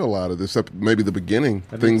to cut a lot of this, except maybe the beginning.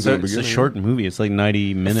 Things in the It's a beginning. short movie. It's like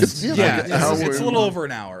 90 minutes. Yeah, Yeah, like an hour it's a and- little over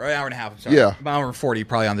an hour, or an hour and a half. I'm sorry. Yeah. About an hour and 40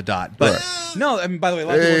 probably on the dot. But Right. no, I mean, by the way, a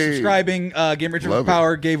lot of people are Hey. subscribing. Game Richard Love it.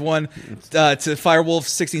 Power gave one to Firewolf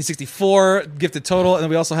 1664 gifted total, and then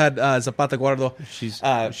we also had Zapata Guardo.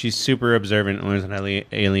 She's super observant and learns how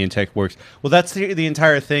alien tech works. Well, that's the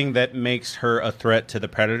entire thing that makes her a threat to the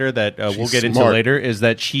Predator that we'll She's get into smart. later, is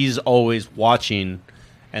that she's always watching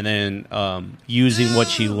and then using what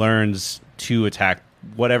she learns to attack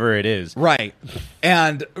whatever it is. Right.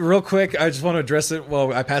 And real quick, I just want to address it.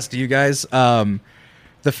 Well, I pass it to you guys.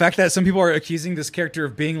 The fact that some people are accusing this character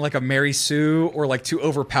of being like a Mary Sue or like too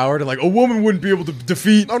overpowered and like a woman wouldn't be able to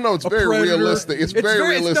defeat. Oh, no, it's a very predator. realistic. It's very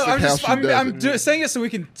realistic I'm how she does I'm it. saying it so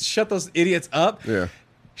we can shut those idiots up. Yeah.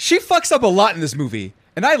 She fucks up a lot in this movie,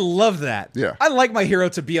 and I love that. Yeah. I like my hero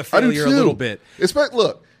to be a I do failure too. a little bit.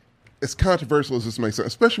 Look, as controversial as this makes sense,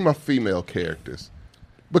 especially my female characters,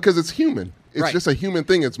 because it's human. It's Right. just a human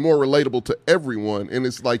thing. It's more relatable to everyone, and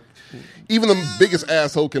it's like even the biggest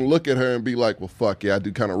asshole can look at her and be like, "Well, fuck yeah, I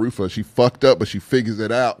do kind of root for her. She fucked up, but she figures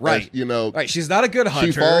it out." Right. You know. Right. She's not a good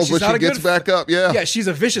hunter. She falls, She's but not she a gets good back up. Yeah. Yeah, she's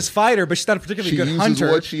a vicious fighter, but she's not a particularly She good uses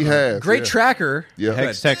hunter. what she has. Great Yeah. tracker. Yeah.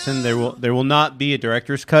 Hex Texan, there will not be a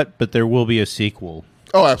director's cut, but there will be a sequel.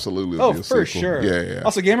 Oh, absolutely. it'll Oh, be a for sequel. sure. Yeah, yeah.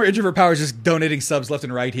 Also, Gamer Introvert Power is just donating subs left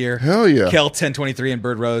and right here. Hell yeah. Kel 1023 and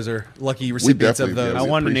Bird Rose are lucky recipients of definitely those. do. I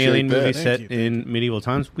want an appreciate alien that. movie Thank set in medieval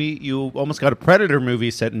times. You almost got a Predator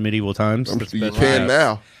movie set in medieval times. I'm That's sure you best can I have.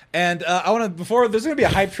 now. And I want to, before, there's going to be a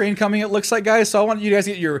hype train coming, it looks like, guys. So I want you guys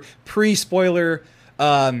to get your pre-spoiler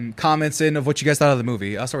comments in of what you guys thought of the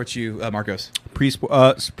movie. I'll start with you, Marcos.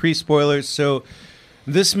 Pre-spoilers. So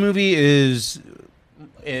this movie is,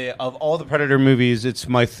 of all the Predator movies, it's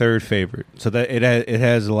my third favorite. So that it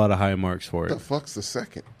has a lot of high marks for What the it. fuck's the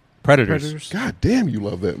second? Predators. God damn, you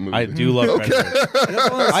love that movie. I do love Predators.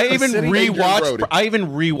 I even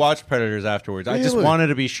rewatched Predators afterwards. I just Really? wanted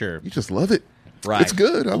to be sure. You just love it. Right. It's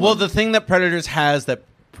good. I Well, love the thing that Predators has that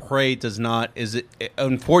Prey does not is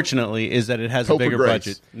unfortunately is that it has a Hope for bigger grace.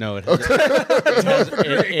 budget. No,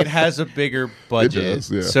 it has a bigger budget.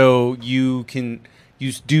 does, yeah. So you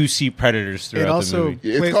do see Predators throughout It also the movie.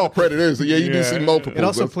 Yeah, it's plays called with- Predators. Yeah, you do Yeah. see multiple. It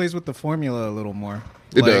also plays with the formula a little more.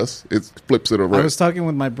 It Like, does. It flips it I around. was talking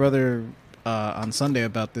with my brother on Sunday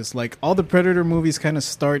about this. Like, all the Predator movies kind of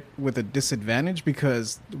start with a disadvantage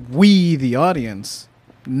because we, the audience,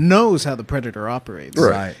 knows how the Predator operates.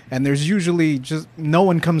 Right. And there's usually just no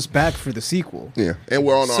one comes back for the sequel. Yeah, and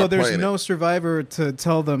we're on So our there's planet. no survivor to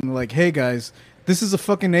tell them, like, hey, guys, this is a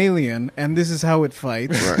fucking alien, and this is how it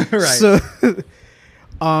fights. Right. Right. So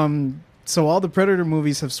So all the Predator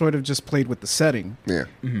movies have sort of just played with the setting. Yeah.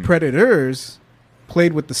 Predators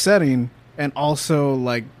played with the setting and also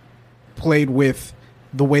like played with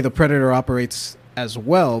the way the Predator operates as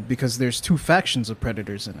well, because there's two factions of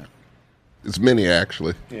Predators in it. It's many,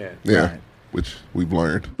 actually. Yeah. Yeah. Right. Which we've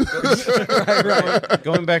learned.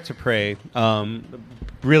 Going back to Prey,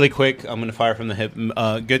 really quick, I'm going to fire from the hip.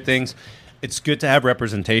 Good things. It's good to have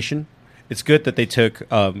representation. It's good that they took,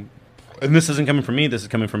 and this isn't coming from me, this is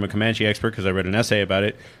coming from a Comanche expert because I read an essay about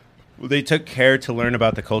it. They took care to learn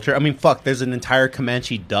about the culture. I mean, fuck, there's an entire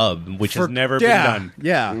Comanche dub, which has never been done.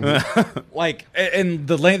 Yeah. Like, and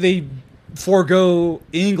they forego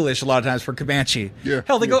English a lot of times for Comanche. Yeah.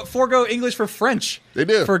 Hell, they forego English for French. They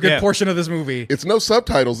do. For a good Yeah. portion of this movie. It's no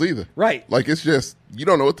subtitles either. Right. Like, it's just, you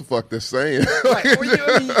don't know what the fuck they're saying. Right. Well,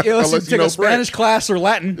 unless you Unless you take know a Spanish French. class or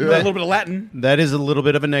Latin, a little bit of Latin. That is a little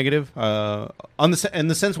bit of a negative, in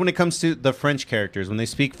the sense when it comes to the French characters when they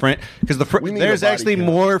speak French, because We need there's a body actually count.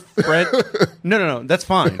 more French. No, that's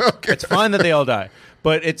fine. It's fine that they all die,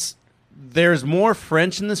 but there's more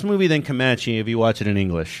French in this movie than Comanche if you watch it in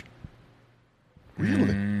English.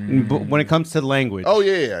 Really? But when it comes to language, Oh,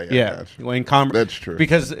 yeah. Gotcha. When That's true.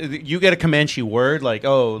 because you get a Comanche word like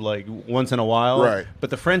once in a while, Right. But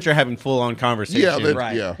the French are having full on conversation, Yeah,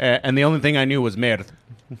 Right. yeah. And the only thing I knew was merde.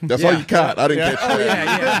 That's all you got. I didn't catch Oh,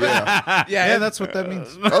 that. yeah. Yeah, that's what that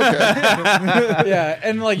means. Okay. Yeah,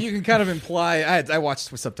 and like you can kind of imply. I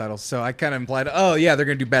watched with subtitles, so I kind of implied, oh yeah, they're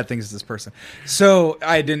gonna do bad things to this person. So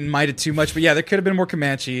I didn't mind it too much, but yeah, there could have been more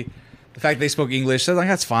Comanche. The fact they spoke English, so I was like,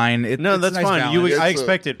 that's fine. It's That's a nice fine. balance. I It's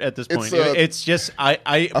expect it at this point. it's It's just my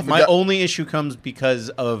forgot- only issue comes because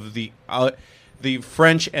of the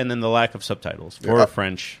French and then the lack of subtitles for Yeah.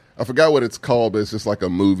 French. I forgot what it's called, but it's just like a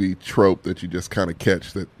movie trope that you just kind of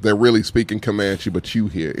catch that they're really speaking Comanche, but you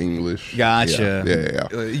hear English. Gotcha.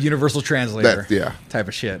 Yeah. Universal translator. That's- yeah. Type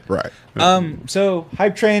of shit. Right. So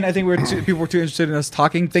Hype Train, I think people were too interested in us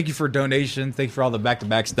talking. Thank you for donation. Thank you for all the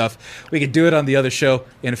back-to-back stuff. We could do it on the other show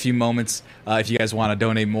in a few moments if you guys want to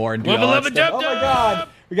donate more and do all that stuff. Oh my god.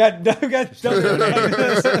 We got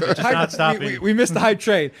not stopping. we missed the Hype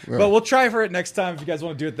Train, but we'll try for it next time if you guys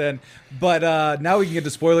want to do it then. But now we can get to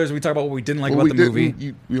spoilers and we talk about what we didn't like Well, about the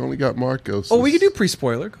movie. We only got Marcos. Oh, we can do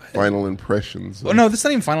pre-spoiler. Go ahead. final impressions. Oh no, this is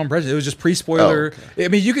not even final impression. It was just pre-spoiler. Oh, I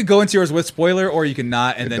mean, you could go into yours with spoiler, or you can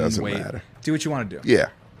not, and It then doesn't wait. matter. Do what you want to do. Yeah.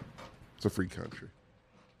 It's a free country.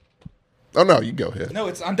 Oh no, you go ahead.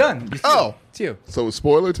 No, I'm done. It's you. So it's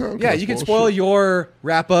spoiler time? Yeah, I you can spoil spoil shit? your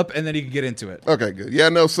wrap up, and then you can get into it. Okay, good. Yeah,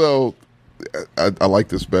 no. So I like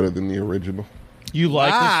this better than the original. You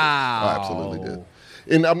like I absolutely did.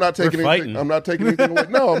 And I'm not taking We're anything. fighting. I'm not taking anything away.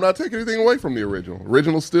 No, I'm not taking anything away from the original.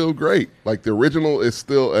 Original's still great. Like the original is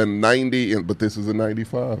still a 90, but this is a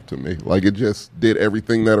 95 to me. Like it just did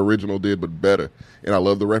everything that original did, but better. And I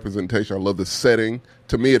love the representation. I love the setting.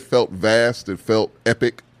 To me, it felt vast. It felt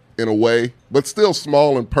epic in a way, but still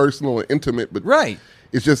small and personal and intimate. But Right.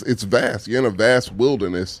 it's vast. You're in a vast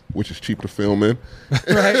wilderness, which is cheap to film in.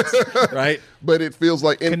 Right. Right. But it feels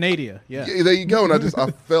like Canada, yeah. there you go. And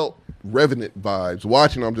I felt Revenant vibes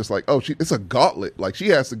watching. I'm just like, oh, it's a gauntlet. Like she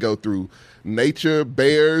has to go through nature,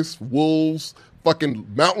 bears, wolves, fucking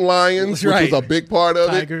mountain lions, which Right. was a big part of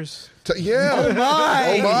Tigers. it. Yeah. Oh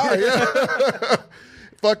my. Oh my. Yeah.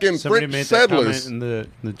 Fucking Somebody French made that settlers.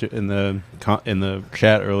 comment in the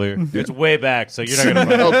chat earlier. It's way back, so you're not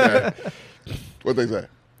gonna. Find it. Okay. What they say?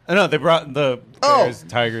 I know they brought the bears,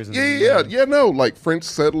 tigers. And Yeah. No, like French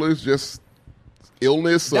settlers, just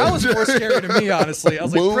illness. That was more scary to me, honestly. I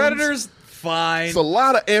was like, Wounds. predators, fine. It's a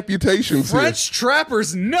lot of amputations here. French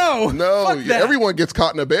trappers, no. No, Fuck that. everyone gets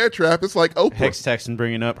caught in a bear trap. It's like Oprah. Hex Texan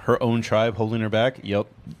bringing up her own tribe holding her back. Yep.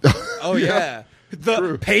 Oh yeah.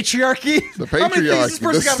 The patriarchy. The How many things this patriarchy,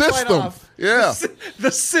 person the gotta fight system. off? Yeah.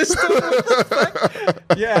 The system. What the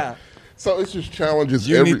fuck? Yeah. So it's just challenges.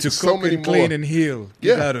 You need to so cook many and clean more. and heal.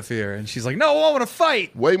 Get Yeah. out of here. And she's like, no, I want to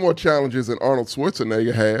fight. Way more challenges than Arnold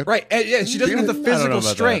Schwarzenegger had. Right. And yeah, she doesn't have the I don't know physical about that.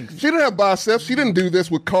 strength. She didn't have biceps. She didn't do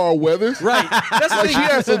this with Carl Weathers. Right. That's the Like thing. she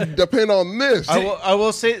has to depend on this. I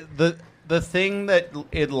will say the thing that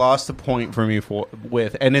it lost a point for me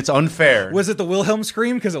with, and it's unfair. Was it the Wilhelm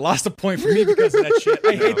scream? Because it lost a point for me because of that shit.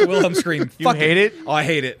 I hate the Wilhelm scream. You Fuck hate it? Oh, I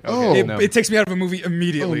hate it. Oh. it, No. it takes me out of a movie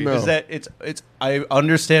immediately. Oh, no. is that it's I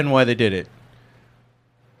understand why they did it.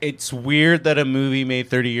 It's weird that a movie made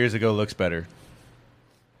 30 years ago looks better.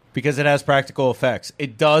 Because it has practical effects.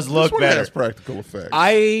 It does This look one better. has practical effects.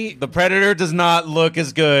 The Predator does not look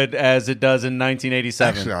as good as it does in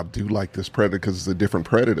 1987. Actually, I do like this Predator because it's a different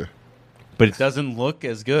Predator. But it doesn't look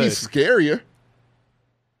as good. He's scarier.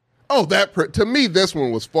 Oh, to me, this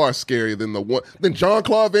one was far scarier than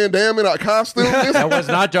Jean-Claude Van Damme in a costume. That was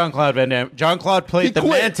not Jean-Claude Van Damme. Jean-Claude played the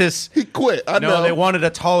Mantis. He quit. I know. No, they wanted a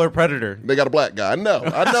taller Predator. They got a black guy. I know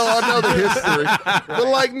the history.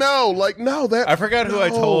 But no. I forgot who I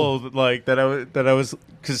told that I was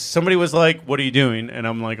because somebody was like, "What are you doing?" And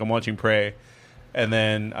I'm like, "I'm watching Prey," and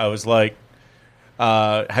then I was like,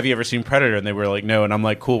 have you ever seen Predator? And they were like, no. And I'm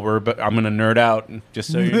like, cool, I'm going to nerd out,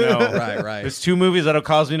 just so you know. Right. There's two movies that'll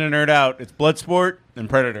cause me to nerd out. It's Bloodsport and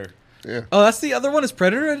Predator. Yeah. Oh, that's the other one is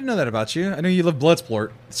Predator? I didn't know that about you. I know you love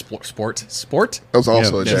Bloodsport. Sport? That was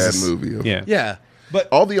also a dad Jesus. movie. Yeah. Yeah. But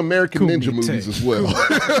All the American Ninja Kumite. movies as well.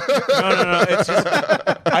 No. It's just,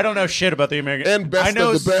 I don't know shit about the American. And best I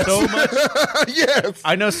know of the best. so much. Yes.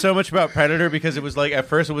 I know so much about Predator because it was like at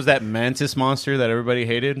first it was that mantis monster that everybody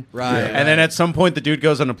hated. Right. And then at some point the dude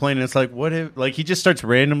goes on a plane and it's like, what if he just starts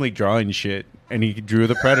randomly drawing shit and he drew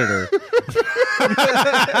the Predator.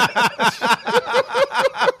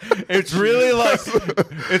 It's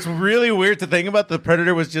really weird to think about. The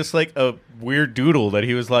Predator was just like a weird doodle that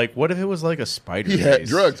he was like, what if it was like a spider face?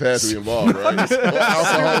 Drugs had to be involved, right?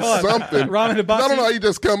 Alcohol, something. Ramen Hibachi. I don't know how you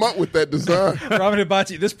just come up with that design. Ramen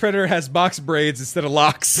Hibachi, this Predator has box braids instead of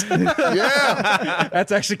locks. Yeah.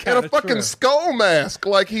 That's actually kind And of a fucking true. skull mask.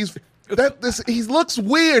 Like he looks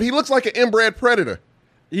weird. He looks like an inbred predator.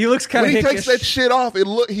 He looks kind When of he takes that shit off,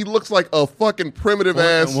 he looks like a fucking primitive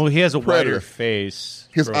ass. Well, he has a predator. wider face.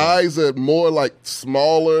 His eyes are more like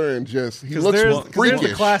smaller and just he looks There's freakish.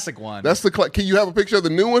 the classic one. That's can you have a picture of the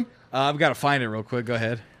new one? I've got to find it real quick. Go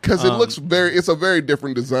ahead. Because it looks it's a very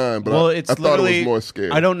different design. But I thought it literally was more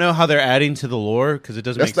scary. I don't know how they're adding to the lore because it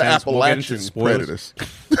doesn't That's make the sense. We'll get into Appalachian spoilers.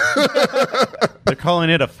 predators. They're calling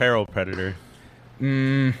it a feral predator.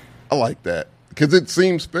 I like that because it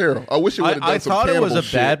seems feral. I wish it would have done I some thought it was cannibal a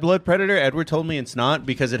shit. bad blood predator. Edward told me it's not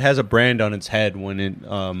because it has a brand on its head when it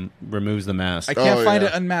removes the mask. I can't find yeah.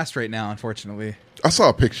 it unmasked right now, unfortunately. I saw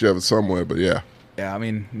a picture of it somewhere, but yeah. Yeah, I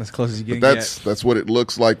mean, that's close as you can That's what it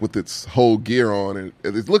looks like with its whole gear on, and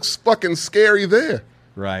it looks fucking scary there.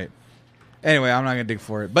 Right. Anyway, I'm not going to dig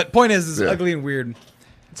for it. But point is, it's Yeah. ugly and weird.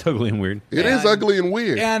 It's ugly and weird. It is ugly and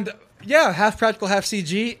weird. And yeah, half practical, half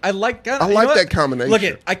CG. I like I like that combination.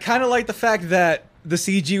 Look, I kind of like the fact that the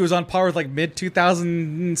CG was on par with like mid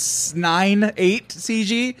 2009, 8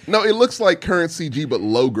 CG. No, it looks like current CG, but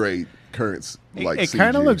low grade current like It CG.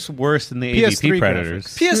 kind of looks worse than the PS3 AVP predators.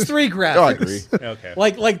 PS3 graphics. Oh, I agree. Okay.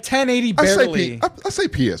 Like 1080 barely. I say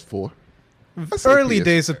PS4. I say Early PS4.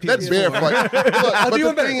 days of That PS4. bear fight. Look, but do the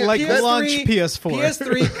it better. thing is, Like that- launch PS4.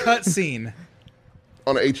 PS3 cutscene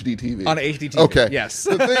on an HD TV. on a HD TV. Okay. Yes.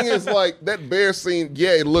 The thing is, like that bear scene.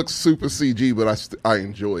 Yeah, it looks super CG, but I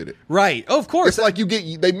enjoyed it. Right. Oh, of course. It's like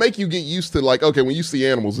they make you get used to like, okay, when you see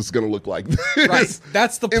animals, it's gonna look like this. Right.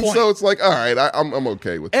 That's the And point. so it's like, all right, I'm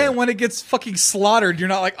okay with that. And when it gets fucking slaughtered, you're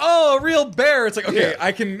not like, oh, a real bear. It's like, okay, Yeah.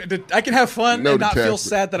 I can have fun and not feel detachment.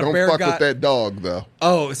 sad that a Don't bear fuck got. with that dog though.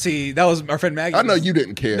 Oh, see, that was our friend Maggie. I know you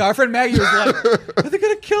didn't care. No, our friend Maggie was like, are they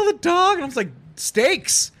gonna kill the dog? And I was like,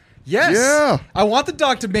 steaks. Yes. Yeah. I want the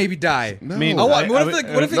dog to maybe die. No. I mean, What if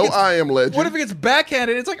it No, gets, I am legend. what if it gets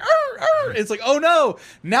backhanded? It's like, it's like, oh no!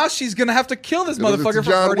 Now she's gonna have to kill this It's a motherfucker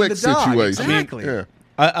for John hurting Wick the dog. situation. Exactly. Yeah.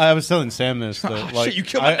 I was telling Sam this. Though, Oh, shit! You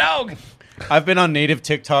killed my dog. I've been on native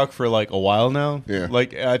TikTok for like a while now. Yeah.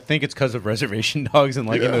 Like I think it's because of reservation dogs and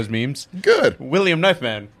liking Yeah. those memes. Good. William Knife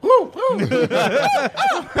Man.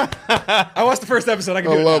 I watched the first episode. I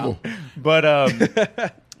can do I it love now. them.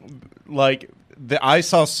 But like I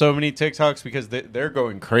saw so many TikToks because they're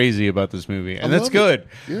going crazy about this movie, and that's love good. it.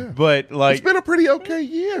 Yeah. But like, It's been a pretty okay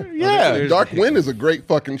year. Yeah. Dark Wind is a great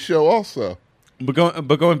fucking show also. but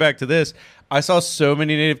going back to this, I saw so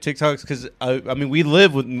many native TikToks because I mean we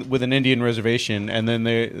live with an Indian reservation, and then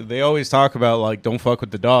they always talk about like don't fuck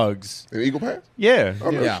with the dogs. In Eagle Pass? Yeah, Oh,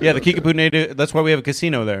 no Yeah. shit, yeah. The okay. Kickapoo Native. That's why we have a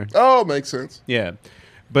casino there. Oh, makes sense. Yeah.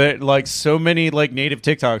 But like so many like native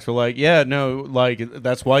TikToks were like, yeah, no, like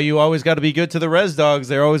that's why you always got to be good to the res dogs.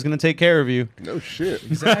 They're always going to take care of you. No shit.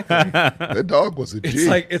 Exactly. That dog was a G.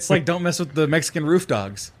 It's like don't mess with the Mexican roof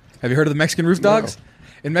dogs. Have you heard of the Mexican roof dogs?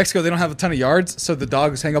 In Mexico, they don't have a ton of yards, so the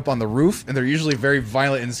dogs hang up on the roof, and they're usually very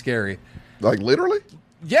violent and scary. Like literally?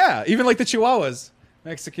 Yeah, even like the Chihuahuas,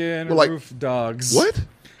 Mexican Well, like- roof dogs. What?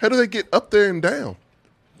 How do they get up there and down?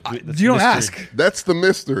 You don't ask. That's the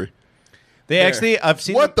mystery. They actually, I've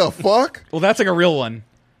seen What the fuck? Well, that's like a real one.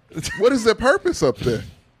 What is their purpose up there?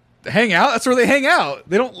 Hang out. That's where they hang out.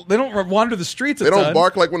 They don't wander the streets. They don't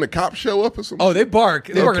bark like when the cops show up or something? Oh, they bark.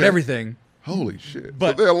 They bark at Okay. everything. Holy shit!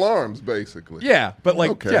 But- so they're alarms, basically. Yeah, but like,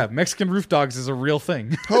 Okay. yeah, Mexican roof dogs is a real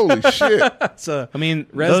thing. Holy shit! It's a I mean,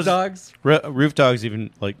 res those dogs. roof dogs, even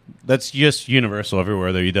like that's just universal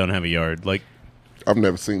everywhere. Though you don't have a yard, like I've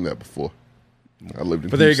never seen that before. I lived in.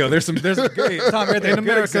 But there you go. Houston. There's a great Tom right there. In a good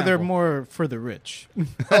America, they're example. more for the rich.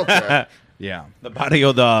 Okay. Yeah, the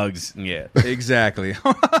patio dogs. Yeah, exactly.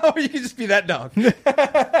 You can just be that dog.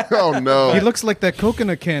 Oh no. He looks like that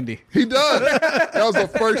coconut candy. He does. That was the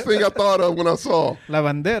first thing I thought of when I saw. La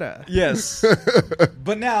bandera. Yes.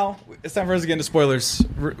 But now it's time for us to get into spoilers.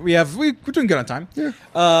 We're doing good on time. Yeah.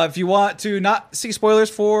 If you want to not see spoilers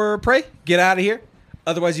for Prey, get out of here.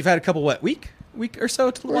 Otherwise, you've had a couple week or so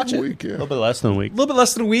to watch Like a it. week, a yeah. little bit less than a week. A little bit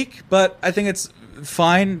less than a week, but I think it's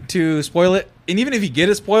fine to spoil it. And even if you get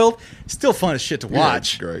it spoiled, still fun as shit to Yeah,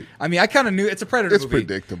 watch. it's great. I mean, I kind of knew it's a Predator It's movie.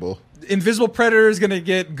 predictable. Invisible Predator is going to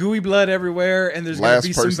get gooey blood everywhere, and there's going to Last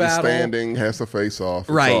be some person battle. standing has to face off. It's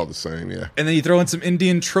Right. all the same, yeah. And then you throw in some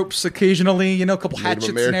Indian tropes occasionally, you know, a couple Native hatchets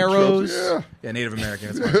American and arrows. tropes, Yeah, Native American.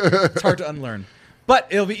 It's hard. It's hard to unlearn. But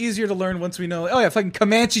it'll be easier to learn once we know, oh yeah, fucking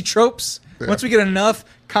Comanche tropes. Yeah. Once we get enough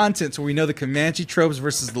content so we know the Comanche tropes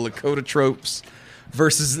versus the Lakota tropes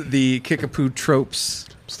versus the Kickapoo tropes.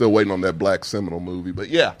 Still waiting on that Black Seminole movie, but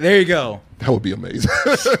yeah, There you go. that would be amazing.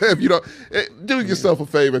 If you don't, do yourself a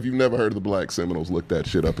favor if you've never heard of the Black Seminoles, look that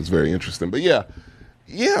shit up. It's very interesting. But yeah,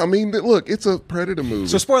 I mean, look, it's a Predator movie.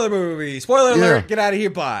 So spoiler movie. Spoiler Yeah. alert. Get out of here.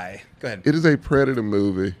 Bye. Go ahead. It is a Predator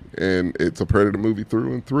movie, and it's a Predator movie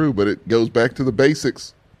through and through, but it goes back to the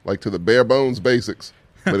basics, like to the bare bones basics,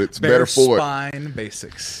 but it's Bare better for it. spine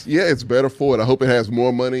basics. Yeah, it's better for it. I hope it has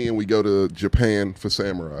more money and we go to Japan for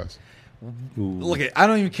samurais. Look, I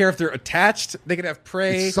don't even care if they're attached. They could have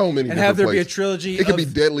Prey It's so many and have there different be a places. trilogy. It could of, be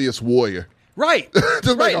Deadliest Warrior. right. Just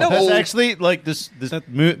right. make a No, whole- That's actually like this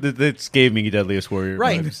gave me Deadliest Warrior.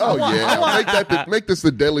 Right. vibes. Oh, I yeah. want- Make this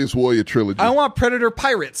the Deadliest Warrior trilogy. I want Predator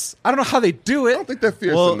pirates. I don't know how they do I don't it. think that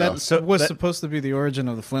fierce Well, enough. So was that- supposed to be the origin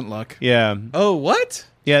of the flintlock. Yeah, Oh, what?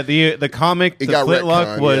 yeah. The comic, It the got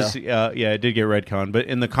Flintlock retconned, was it did get retcon, but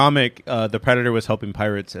in the comic, the Predator was helping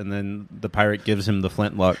pirates, and then the pirate gives him the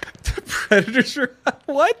flintlock. Predators are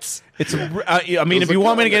what? It's I mean, was if a you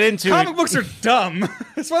want me to comic. get into Comic it, books are dumb.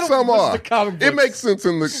 That's why I don't Some listen are. to comic books. It makes sense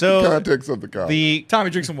in the So, context of the comic. the Tommy,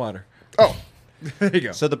 drink some water. Oh, There you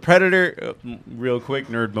go. So the Predator, real quick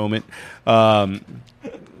nerd moment.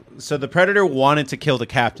 So the Predator wanted to kill the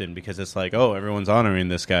captain because it's like, oh, everyone's honoring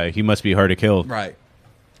this guy. He must be hard to kill. Right.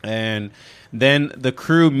 And then the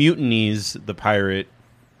crew mutinies the pirate,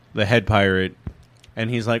 the head pirate, and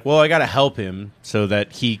he's like, well, I got to help him so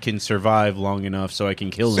that he can survive long enough so I can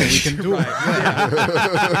kill him. We can do it.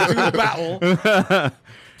 Do the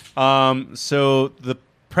battle. So the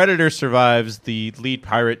Predator survives, the lead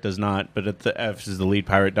pirate does not, but as the lead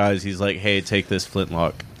pirate dies, he's like, hey, take this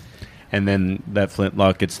flintlock. And then that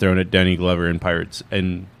flintlock gets thrown at Danny Glover in Pirates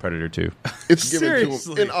and Predator 2. it's given to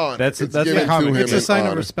Seriously. him in honor. That's It's the given to comic. him It's a in sign of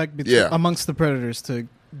honor. respect Yeah. amongst the predators to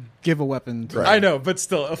give a weapon. To Right. I know, but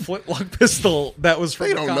still, a flintlock pistol that was from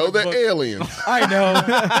They the don't comic know they're book. aliens. I know.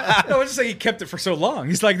 No, I was just saying he kept it for so long.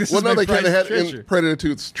 He's like, this Well, is no, my they kind of finest had in treasure. Predator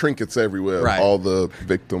 2, it's trinkets everywhere. Right. All the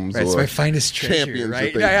victims Right, it's or my finest treasure, champions that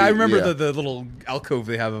right? they Yeah, I beat, remember yeah. the little alcove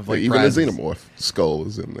they have of like even prizes. the xenomorph skull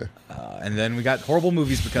is in there. And then we got horrible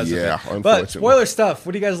movies because Yeah, of it. But unfortunately. spoiler stuff.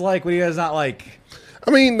 What do you guys like? What do you guys not like?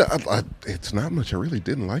 I mean, it's not much I really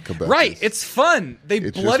didn't like about Right, this. it's fun. They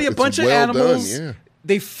It's bloody just- a bunch it's of well done, animals. yeah.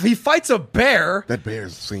 He fights a bear. That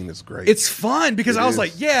bear's scene is great. It's fun because It I was is.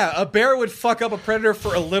 like, yeah, a bear would fuck up a predator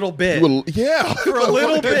for a little bit. Well, yeah, For a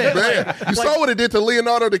little bit. Bear. You Like- saw what it did to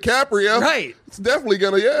Leonardo DiCaprio, Right. It's definitely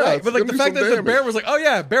gonna, Right, it's but like gonna the do fact some that the damage. bear was like, oh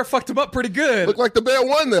yeah, bear fucked him up pretty good. Looked like the bear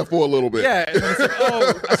won there for a little bit. Yeah, and then it's like,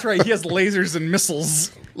 oh, that's right. He has lasers and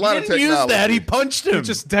missiles. a lot of He didn't use technology. that. He punched him.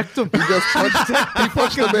 Just decked him. He just punched, he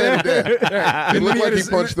punched the bear to death. It And looked then like he has-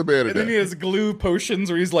 punched the bear to And then he death. has glue potions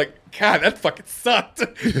where he's like, God, that fucking sucked.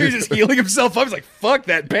 He's just healing himself up. He's like, fuck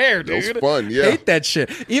that bear, dude. It was fun, yeah. Hate that shit.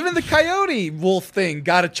 Even the coyote wolf thing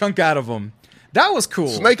got a chunk out of him. That was cool.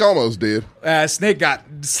 Snake almost did. Snake got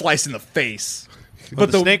sliced in the face. but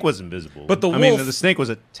the snake was invisible. but the I mean, wolf- the snake was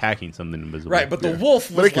attacking something invisible. Right, but the Yeah. wolf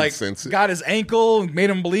But it was can like, sense it. got his ankle, made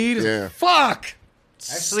him bleed. It's Yeah. like, fuck.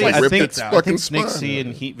 Actually, Like I ripped think its I fucking think snakes spine. see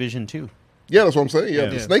in heat vision too. Yeah, that's what I'm saying. Yeah, Yeah.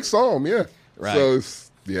 the snake saw him. Yeah, Right. So it's,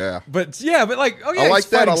 yeah. But yeah, but like, oh yeah, I like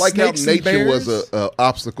he's that. I fighting like how snakes and nature was bears. a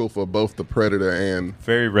obstacle for both the predator and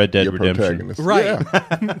Very Red Dead your Redemption. protagonist. Right.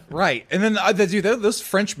 Yeah. Right. And then dude, those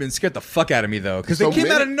Frenchmen scared the fuck out of me though, because So they came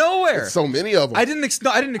many- out of nowhere. So many of them. I didn't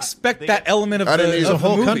expect that element of I didn't the, either. of There's a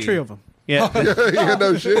whole the movie. country of them. Yeah, yeah,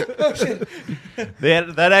 no shit.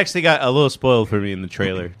 that actually got a little spoiled for me in the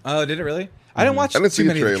trailer. Oh, did it really? I didn't watch I didn't see too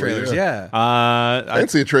a many of the trailer, trailers. yeah. Yeah. I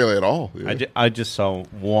didn't see a trailer at all. Yeah. I just saw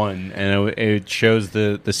one, and it shows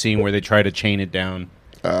the scene where they try to chain it down.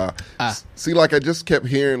 See, like I just kept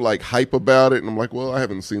hearing like hype about it, and I'm like, well, I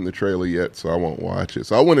haven't seen the trailer yet, so I won't watch it.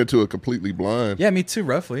 So I went into it completely blind. Yeah, me too,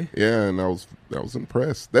 roughly. Yeah, and I was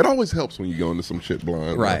impressed. That always helps when you go into some shit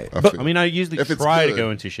blind, Right. feel. I mean, I usually If it's try to good.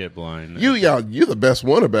 go into shit blind. you're the best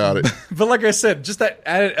one about it. But like I said, just that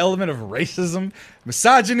added element of racism,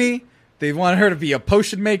 misogyny. They wanted her to be a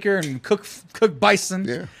potion maker and cook bison.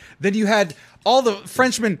 Yeah. Then you had all the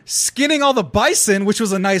Frenchmen skinning all the bison, which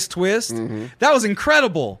was a nice twist. That was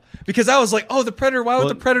incredible because I was like, oh, the Predator. Why would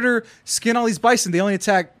the Predator skin all these bison? They only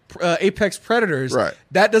attack apex predators. Right.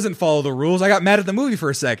 That doesn't follow the rules. I got mad at the movie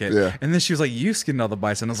for a second. Yeah. And then she was like, you skinned all the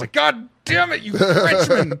bison. I was like, God damn it, you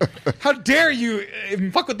Frenchmen. How dare you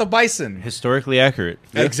fuck with the bison? Historically accurate.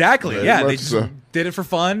 Exactly. Very Yeah. much They just so. did it for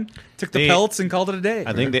fun, took the They- pelts and called it a day.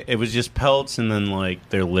 I think that it was just pelts and then like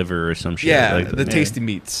their liver or some shit. Yeah, like, the tasty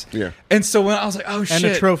meats. Yeah. And so when I was like, oh And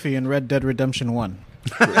shit. a trophy in Red Dead Redemption 1.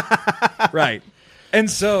 Right. And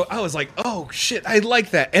so I was like, oh shit, I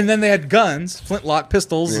like that. And then they had guns, flintlock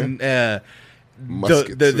pistols, Yeah. and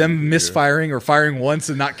Muskets them and- misfiring or firing once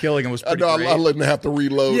and not killing them was I pretty know great. I let them have to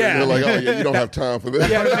reload. Yeah. And they're like, oh yeah, you don't have time for this.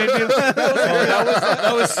 Yeah,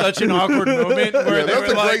 that was such an awkward moment where Yeah, they that's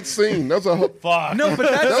were a like, great scene. That's a fuck. no, but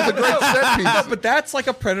that's, that was a great set piece. no, but that's like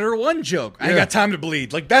a Predator 1 joke. I ain't Yeah. got time to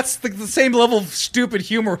bleed. Like, that's the same level of stupid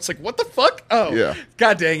humor. It's like, what the fuck? Oh, Yeah.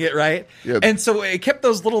 God dang it, right? Yeah. And so it kept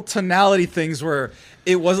those little tonality things where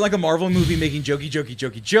it wasn't like a Marvel movie making jokey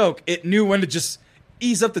joke. It knew when to just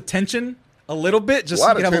ease up the tension a little bit just A so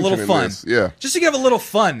lot you of could have a little tension in fun. this, yeah. Just so you could have a little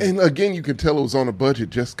fun. And again, you could tell it was on a budget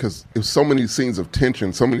just because it was so many scenes of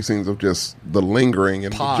tension, so many scenes of just the lingering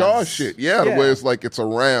and Pause. the jaw shit. Yeah, Yeah. the way it's like it's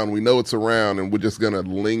around. We know it's around, and we're just gonna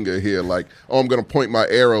linger here. Like, oh, I'm gonna point my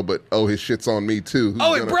arrow, but oh, his shit's on me too. Who's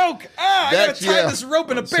Oh, it gonna- broke! Ah, I gotta That's- tie yeah. this rope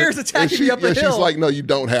and a bear's And attacking me up a hill. she's like, no, you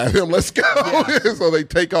don't have him. Let's go. So they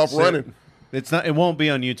take off running. It's not. It won't be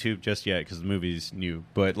on YouTube just yet because the movie's new.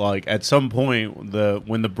 But like at some point,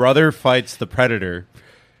 when the brother fights the Predator,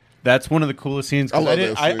 that's one of the coolest scenes. 'cause I love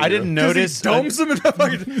didn't, that scene, I didn't yeah. 'Cause he notice. domes him and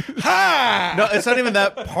fucking ha! No, it's not even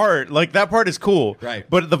that part. Like that part is cool, Right.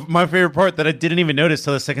 But my favorite part that I didn't even notice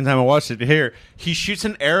till the second time I watched it here, he shoots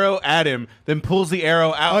an arrow at him, then pulls the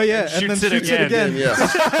arrow out. Oh, yeah, and and shoots, then it, shoots it again. again. Yeah.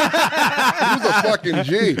 He was a fucking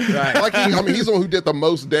G. Right. Like he's the one who did the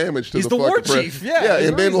most damage to He's the the war fucking chief. Yeah, Yeah, he's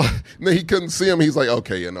and then, right. then he couldn't see him. He's like,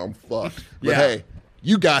 okay, you know, I'm fucked. But Yeah. hey,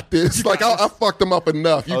 you got this. I fucked him up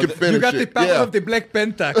enough. You can finish You got the it. power Yeah. of the Black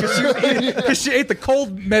Panther because she ate the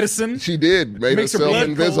cold medicine. She did. Made Makes her herself blood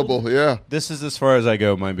invisible. Yeah. This is as far as I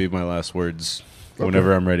go. Might be my last words.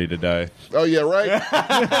 Whenever I'm ready to die. Oh, yeah, right?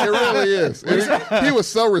 It really is. He was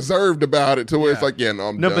so reserved about it to where it's like, yeah, no,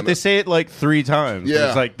 I'm No, done. but they say it like 3 times. Yeah.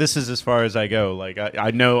 It's like, this is as far as I go. Like,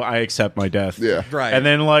 I know I accept my death. Yeah. Right. And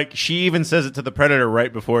then, like, she even says it to the Predator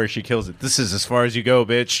right before she kills it. This is as far as you go,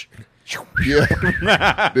 bitch. Yeah.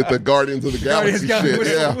 Did the Guardians of the Galaxy Guardians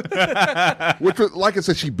shit. Galaxy. Yeah. Which was, like I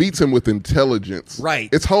said, she beats him with intelligence. Right.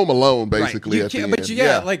 It's Home Alone, basically, You at the can't- end. but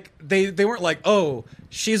yeah, like they weren't like, oh,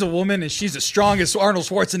 she's a woman and she's as strong as Arnold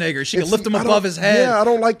Schwarzenegger. She can lift him I above don't- his head. Yeah, I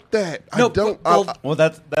don't like that. No, I don't. well, Well,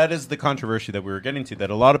 that is the controversy that we were getting to. That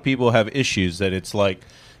a lot of people have issues that it's like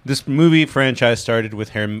this movie franchise started with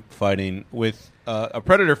him fighting with a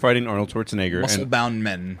Predator fighting Arnold Schwarzenegger, Muscle bound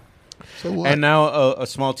men. so what? and now a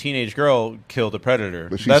small teenage girl killed a Predator.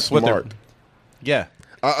 But she's That's what smart. they're. Yeah.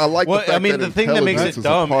 I like Well, the fact I mean, that the thing that makes intelligence it is a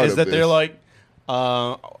dumb part is of that they're this. like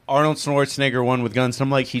Arnold Schwarzenegger won with guns. And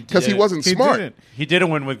I'm like, Because he wasn't He smart. didn't. He didn't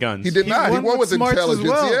win with guns. He did not. He won with smarts as intelligence.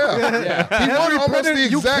 well. Yeah. He won almost Predator, the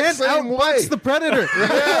you exact can't same way. outbox the Predator.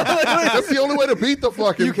 That's the only way to beat the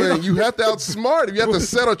fucking thing. You have to outsmart him. You have to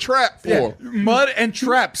set a trap for him. Mud and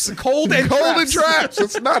traps. Cold and Cold traps. and traps.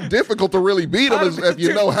 It's not difficult to really beat him if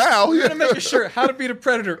you know how. You're gonna make a shirt. How to beat a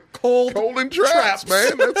predator. Cold Cold and traps,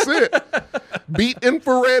 man. That's it. Beat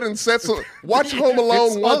infrared and set some. Watch Home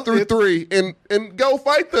Alone 1 through 3 and go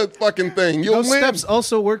fight the fucking thing. You'll Those win. steps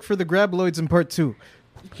also work for the Graboids in part 2.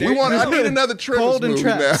 I need another Tremors Cold and movie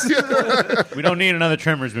traps. now. We don't need another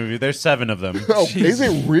Tremors movie. There's 7 of them. Oh, is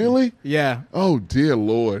it really? Yeah. Oh dear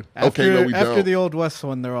Lord. After, Okay, no, we after don't. the Old West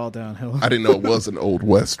one, they're all downhill. I didn't know it was an Old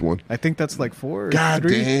West one. I think that's like 4 or God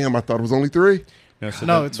 3. damn! I thought it was only 3. So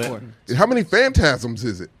No, that- it's that- 4. How many Phantasms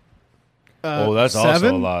is it? Oh, that's also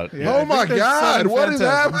 7? a lot. Yeah, Oh I my think there's God! 7 What is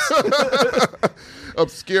Phantasms. happening?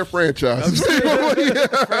 Obscure franchises.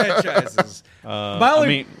 franchises. My I only-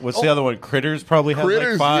 mean, what's the other one? Critters probably has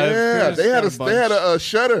Critters, like 5. yeah, Critters they had got a they had a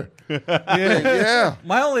Shutter. Yeah.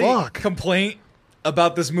 My only Fuck. complaint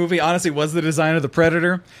about this movie, honestly, was the design of the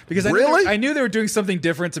Predator. Because I knew they were doing something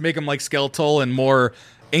different to make him like skeletal and more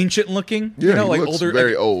ancient looking. Yeah, you know, he like looks older.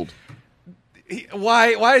 very old.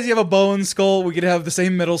 Why does he have a bone skull? We could have the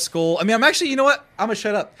same middle skull. I mean, I'm actually, you know what? I'm gonna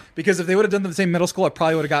shut up because if they would have done the same middle skull, I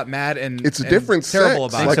probably would have got mad and It's a different terrible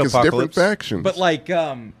sex. about Like it. it's different Apocalypse. factions. But like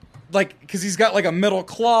because he's got like a middle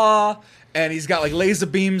claw and he's got like laser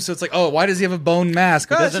beams, so it's like, oh, why does he have a bone mask?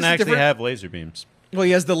 He Oh, it's doesn't just a actually different- have laser beams. Well,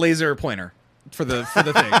 he has the laser pointer for the thing.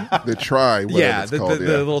 the try, whatever Yeah, it's the called,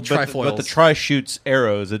 little But, trifoils. but the tri shoots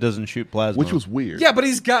arrows. It doesn't shoot plasma. which was weird. Yeah, but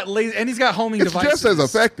he's got laser and he's got homing it's devices. just as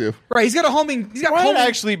effective, Right, he's got a homing. He's got might homing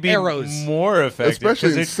actually be arrows. more effective, especially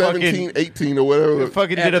 'cause in it 17, 18 or whatever. It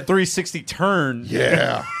fucking did a 360 turn.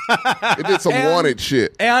 Yeah, it did some And- wanted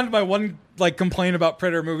shit. And my one like complaint about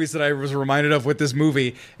Predator movies that I was reminded of with this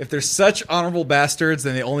movie: if they're such honorable bastards,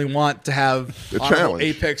 then they only want to have The honorable challenge.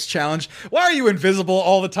 apex challenge. Why are you invisible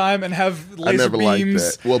all the time and have I laser never liked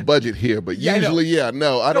beams? that. Well, budget here, but Yeah, I know. usually, I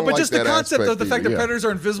No, don't but like just the that concept of the aspect fact that either, yeah. predators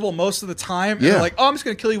are invisible most of the time. And Yeah. they're like, oh, I'm just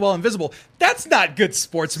going to kill you while invisible. That's not good It's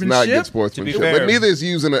sportsmanship. not good sportsmanship, fair. but neither is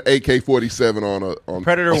using an AK-47 on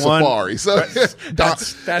Predator a 1. safari. So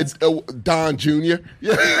That's- it's, Don Jr.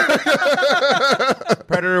 Yeah,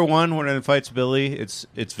 Predator 1, when it fights Billy, it's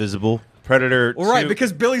visible. Predator Well, right, 2,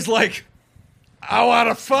 because Billy's like, I want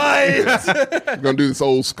to fight. we're gonna do this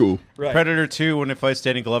old school. Right. Predator 2, when it fights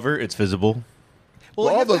Danny Glover, it's visible. Well,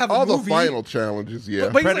 you all have to the have a all the movie. final challenges, yeah.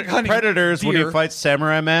 But he's like hunting Predators, when he deer. fights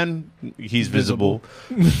Samurai Man, he's visible.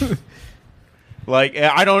 Like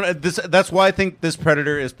I don't. That's why I think this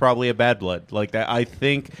Predator is probably a bad blood. Like that, I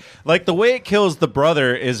think like the way it kills the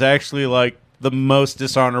brother is actually like the most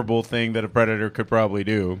dishonorable thing that a Predator could probably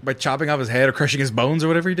do By chopping off his head or crushing his bones or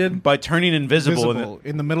whatever he did. by turning invisible. Visible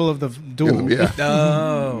in the middle of the duel. yeah,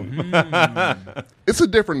 Oh. it's a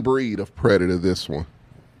different breed of predator. This one,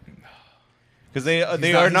 Because they not- are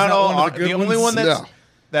he's not not all one of the good the only ones? one that's No.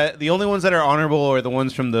 that the only ones that are honorable are the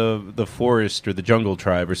ones from the forest or the jungle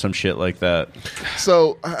tribe or some shit like that.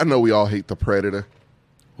 so I know we all hate the predator,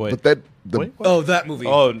 Wait, but the wait, what? Oh, that movie.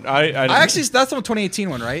 Oh, I Actually, that's the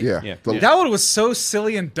 2018 one, right? yeah, Yeah. the- That one was so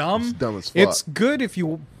silly and dumb. dumb as fuck. It's good if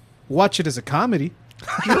you watch it as a comedy.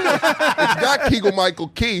 It's got Keegan Michael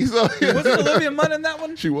Key, so Wasn't Olivia Munn in that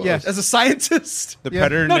one? she was. Yes. As a scientist? the Yeah.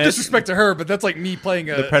 Predator No net. disrespect to her, but that's like me playing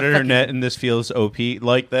a... The Predator fucking- net in this feels OP.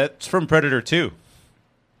 Like that's from Predator 2.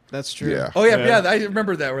 That's true. Yeah. Oh, yeah, Yeah. I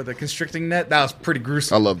remember that, where the constricting net. That was pretty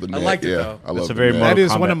gruesome. I love the net. I liked it, yeah. though. I love That's a the very net. Mortal That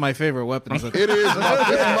is one Kombat. of my favorite weapons. It is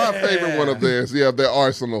my favorite one of theirs. Yeah, their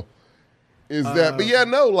arsenal is that. But yeah,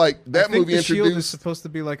 no, like I that think movie the shield is introduced. supposed to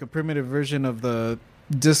be like a primitive version of the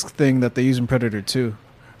disc thing that they use in Predator 2.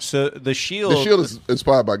 So the shield. The shield is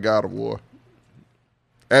inspired by God of War,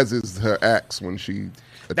 as is her axe when she.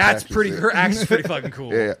 That's attaches pretty... it. Her axe is pretty fucking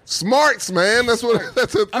cool. Yeah, smarts, man. That's what.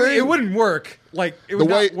 That's a thing. I mean, it wouldn't work. Like, it would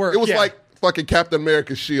the way not work. it was yeah. like fucking Captain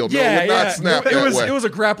America's shield. Yeah, no, it would yeah. not snap it that was, way. It was a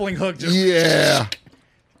grappling hook. Just, Yeah,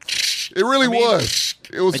 it really mean, was.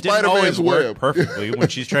 It was It didn't Spider always Man's work web. perfectly when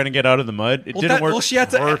she's trying to get out of the mud. It didn't work she had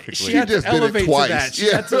to. perfectly. She had just to did it elevate to twice. that. She,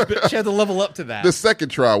 Yeah. she had to level up to that. The second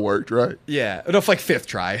try worked, right? Yeah, no, like fifth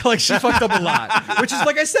try. Like she fucked up a lot, which is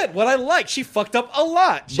like I said, what I like. She fucked up a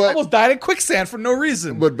lot. She But- almost died in quicksand for no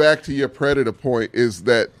reason. But back to your Predator point is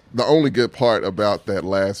that the only good part about that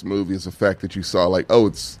last movie is the fact that you saw like, oh,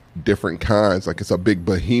 it's different kinds. Like it's a big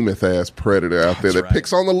behemoth ass predator out there that right.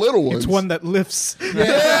 picks on the little ones. It's one that lifts.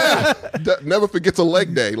 Yeah, never forgets a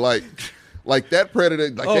leg day. Like that predator.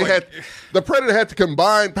 Like Oh, the predator had to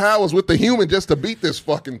combine powers with the human just to beat this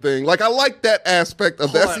fucking thing. Like I like that aspect of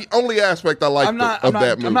Hold that's on. the only aspect I like I'm not. of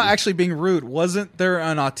that movie. I'm not actually being rude. Wasn't there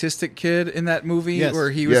an autistic kid in that movie Yes. where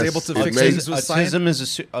he was Yes. able to It fix made- things with science? Autism is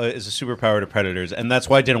a superpower to predators, and that's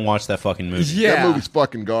why I didn't watch that fucking movie. Yeah, That movie's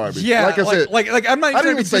fucking garbage. Yeah, like I said, like I'm not I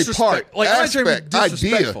trying didn't to even be say part. disrespect. Like I'm not trying to be Aspect, idea.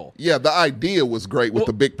 disrespectful. Yeah, the idea was great with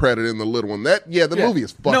the big predator and the little one. That the Yeah. movie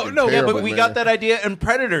is fucking No, yeah, terrible. But we man. got that idea in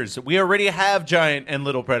Predators. We already have giant and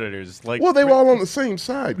little predators. Like, Well, they were all on the same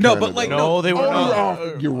side. No, kinda, but, like, though. no, they were Oh,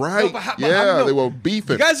 not. you're right. but how- yeah, no. they were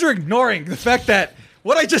beefing. You guys are ignoring the fact that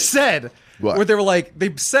what I just said, What? where they were like,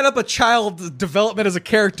 they set up a child's development as a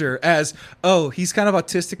character as, oh, he's kind of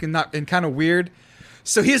autistic and kind of weird,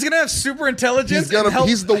 so he's gonna have super intelligence.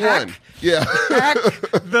 He's the one. Yeah. hack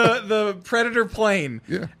the predator plane.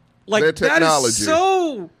 Yeah. Like Their that technology. is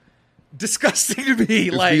so disgusting to me.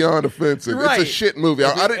 It's like beyond offensive. right. It's a shit movie.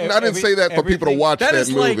 I didn't say that for people to everything- watch that that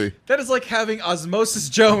is movie. like that is like having Osmosis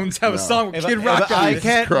Jones have a song with If Kid I- Rock if on I it.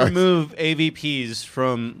 can't Christ. remove AVPs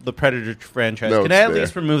from the Predator franchise. No, Can it's I at there.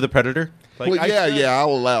 least remove the Predator? Like, Well, I yeah, feel- yeah, I'll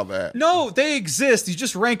allow that. No, they exist. You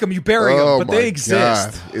just rank them, you bury them, Oh but my they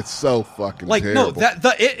exist. God. It's so fucking Like terrible.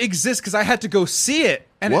 it exists because I had to go see it,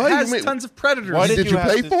 and What? it You has mean- tons of predators. Why did you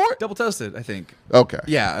have pay to- for it? Double toasted, I think. Okay.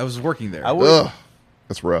 Yeah, I was working there. I would. Ugh,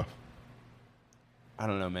 that's rough. I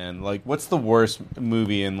don't know, man. Like, what's the worst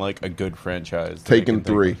movie in like a good franchise? that I Taken can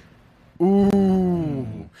think 3. of?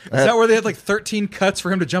 Is that where they had like 13 cuts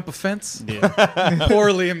for him to jump a fence? Yeah. Poor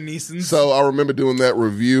Liam Neeson. So I remember doing that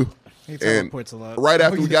review. He And teleports a lot. right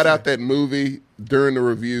after we got out that movie, during the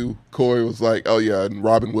review, Corey was like, "Oh yeah, and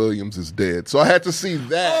Robin Williams is dead." So I had to see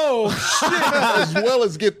that as well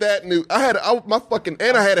as get that new. I had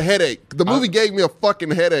a headache. The movie gave me a fucking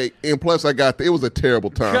headache, and plus it was a terrible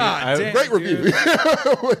time. God damn, Great dude.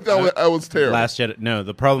 review. I was terrible. Last Jedi. No,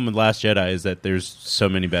 the problem with Last Jedi is that there's so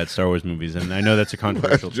many bad Star Wars movies, and I know that's a Last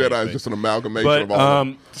controversial. Jedi take, is just an amalgamation but of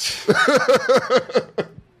all.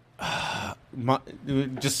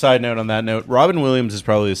 just side note on that note, Robin Williams is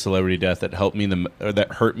probably the celebrity death that that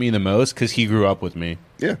hurt me the most because he grew up with me.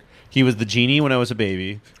 Yeah, He was the genie when I was a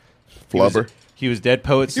baby. Flubber. He was Dead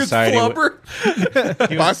Poets He was Society. Flubber.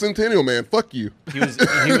 Bicentennial man. Fuck you. He was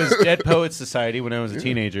Dead Poets Society when I was a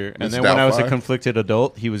teenager, and Miss then when I was a Doubtfire. conflicted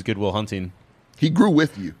adult, he was Good Will Hunting. He grew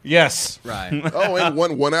with you. Yes, Right. Oh, and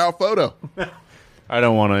one hour photo. I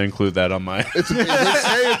don't want to include that on my. It's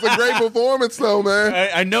a great performance though, man.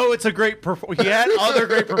 I know it's a great performance. He had other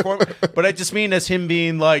great performance, but I just mean as him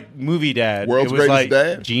being like movie dad. World's it was greatest like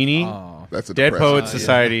dad? Genie, That's a Dead depressing- Poets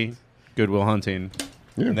Society, Good Will Hunting,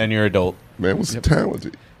 Yeah. and then you're adult. Man was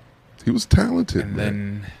talented. He was talented. And man.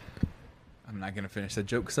 then I'm not going to finish that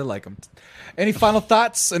joke because I like him. Any final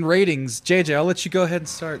thoughts and ratings? JJ, I'll let you go ahead and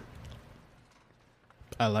start.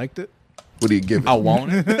 I liked it. What do you give it? I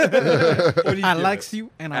won't. What do you I give likes it? you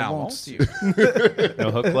and I wants you. No,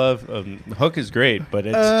 Hook Love. Hook is great, but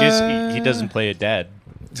it's just he doesn't play a dad.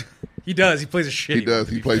 He does. He plays a shitty. He does.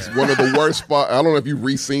 He plays one of the worst. I don't know if you've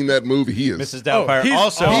re-seen that movie. He is. Mrs. Doubtfire he's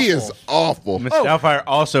also. awful. He is awful. Mrs. Doubtfire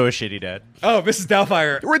also a shitty dad. Oh, Mrs.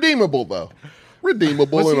 Doubtfire. Redeemable though.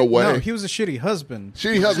 Redeemable in a way. No, he was a shitty husband.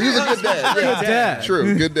 Shitty husband. He's a good dad. Yeah. Good dad.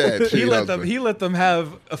 True. Good dad. He Shitty let husband. them. He let them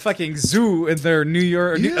have a fucking zoo in their New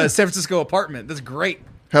York, Yeah. San Francisco apartment. That's great.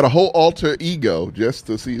 Had a whole alter ego just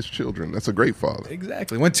to see his children. That's a great father.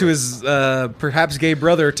 Exactly. Went to his perhaps gay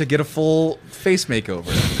brother to get a full face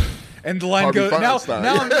makeover. And the line Harvey goes, now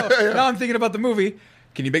Feinstein. I'm thinking about the movie.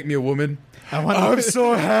 Can you make me a woman? I'm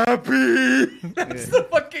so happy. That's the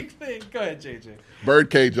fucking thing. Go ahead, JJ.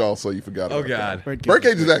 Birdcage also. You forgot. Oh, about God. that.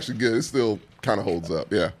 Birdcage is actually good. It still kind of holds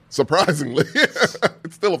up. Yeah. Surprisingly,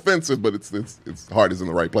 it's still offensive, but its heart is in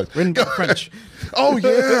the right place. Written by French. Oh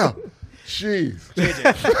yeah. Jeez.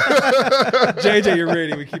 JJ, you're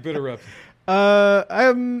ready. We keep interrupting.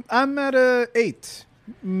 I'm at a 8,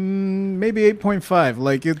 maybe 8.5.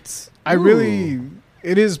 Like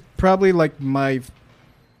it is probably like my.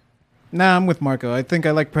 Nah, I'm with Marco. I think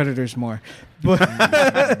I like Predators more, but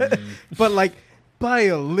but like by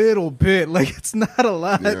a little bit. Like it's not a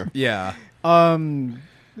lot. Yeah. Yeah.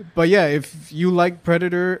 But yeah, if you like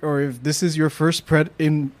Predator, or if this is your first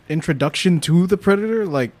introduction to the Predator,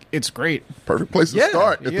 like it's great. Perfect place to Yeah.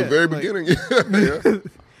 start at Yeah, the very like- beginning.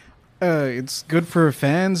 Yeah. It's good for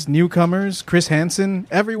fans, newcomers, Chris Hansen,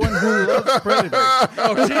 everyone who loves Predator.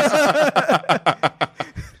 Oh, Jesus.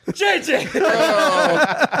 JJ.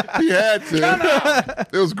 He had to.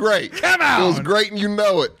 It was great. Come It was on. great, and you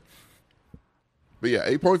know it. But yeah,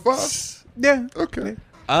 8.5. Yeah. Okay.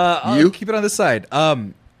 I'll You? keep it on this side.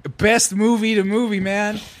 Best movie to movie,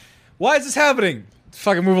 man. Why is this happening?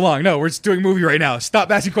 Fucking move along. No, we're just doing movie right now. Stop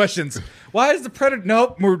asking questions. Why is the Predator?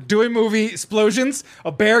 Nope, we're doing movie. Explosions.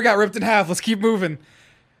 A bear got ripped in half. Let's keep moving.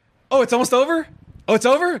 Oh, it's almost over? Oh, it's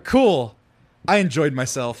over? Cool. I enjoyed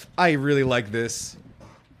myself. I really like this.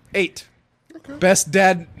 8. Okay. Best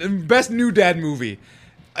new dad movie.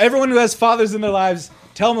 Everyone who has fathers in their lives,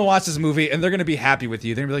 tell them to watch this movie, and they're going to be happy with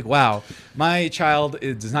you. They're going to be like, wow, my child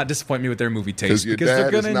does not disappoint me with their movie taste. Because your they're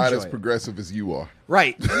dad going is to not enjoy as it. progressive as you are.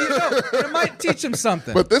 Right. And it might teach them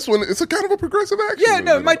something. But this one, it's a kind of a progressive action. yeah,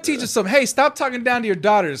 no, it movie. might teach them something. Hey, stop talking down to your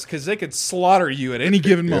daughters because they could slaughter you at any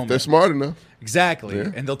given If they're moment. smart enough. Exactly.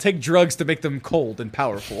 Yeah. And they'll take drugs to make them cold and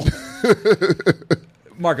powerful.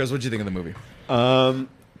 Marcos, what'd you think of the movie? A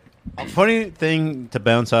funny thing to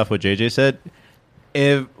bounce off what JJ said,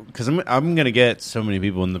 because I'm gonna get so many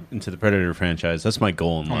people into the Predator franchise. That's my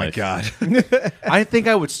goal in Oh, my life. God. I think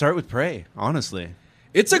I would start with Prey. Honestly,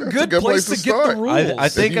 It's a good good place place to to get the start. rules. I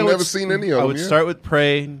think you've I would. never seen any of I them, would yeah. start with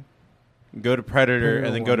Prey, go to Predator,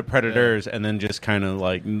 and then go to Predators, and then just kind of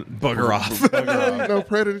like Bugger off. No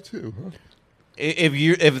Predator 2. Huh?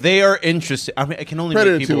 if they are interested, I mean, I can only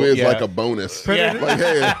Predator make people, 2 is like a bonus. Predator- Like,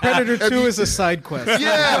 hey, Predator 2 is a side quest.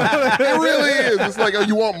 yeah, it really is. It's like, oh,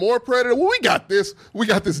 you want more Predator? Well, we got this. We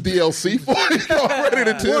got this DLC for you.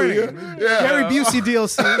 Predator 2. Yeah. Gary Busey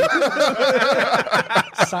DLC.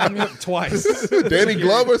 Sign me up twice Danny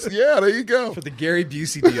Glover. Yeah, there you go. for the Gary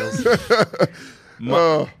Busey deals.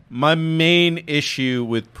 My main issue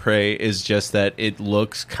with Prey is just that it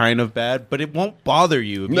looks kind of bad, but it won't bother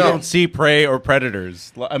you if you No. don't see Prey or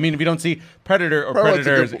Predators. I mean, if you don't see Predator or Probably that's a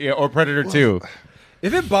Predators good- or Predator 2.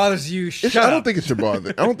 If it bothers you, shut I up. don't think it should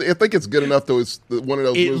bother. I think it's good enough though. It's one of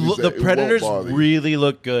those movies The that it Predators won't bother you. really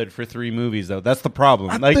look good for 3 movies, though. That's the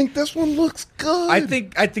problem. I think this one looks good. I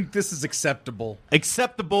think this is acceptable.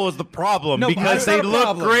 acceptable is the problem No, but because it's they not a look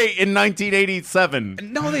problem. great in 1987.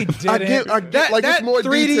 No, they didn't. I get, like, it's that more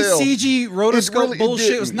 3D detail. CG rotoscope It really- it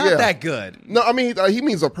bullshit was didn't, not yeah. that good. No, I mean he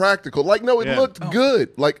means a practical. Like no, it Yeah. looked good.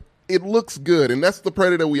 Like it looks good, and that's the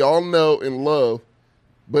Predator we all know and love.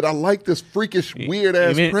 But I like this freakish weird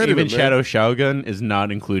ass Predator. Even man. Shadow Shogun is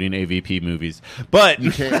not including AVP movies, but You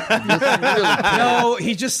can't. You just really can't. No,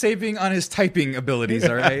 he's just saving on his typing abilities.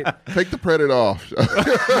 All right. Take the Predator off.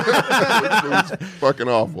 It's fucking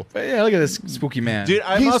awful. But yeah, look at this spooky man. dude,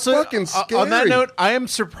 I'm He's also fucking on that scary. note. I am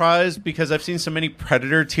surprised because I've seen so many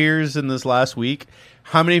Predator tiers in this last week.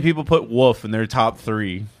 How many people put Wolf in their top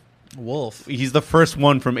 3? Wolf. He's the first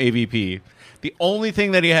one from AVP. The only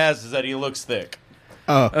thing that he has is that he looks thick.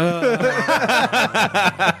 I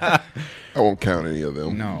won't count any of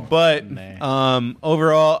them. No. But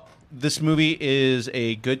overall, this movie is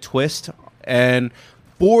a good twist, and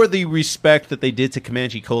for the respect that they did to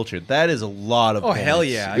Comanche culture, that is a lot of. Oh points. hell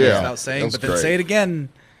yeah! I Yeah, guess without saying, that's but then great. say it again.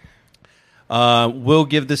 We'll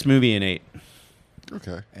give this movie an 8.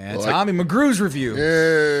 Okay. And Well, Tommy McGrew's review.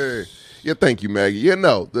 Yeah, thank you, Maggie. Yeah,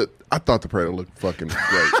 no, I thought the Predator looked fucking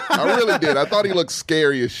great. I really did. I thought he looked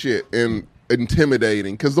scary as shit and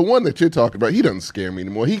intimidating. Because the one that you're talking about, he doesn't scare me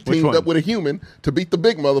anymore. He teamed one? up with a human to beat the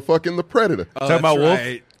big motherfucker in the Predator. Oh, Talking about that's Wolf?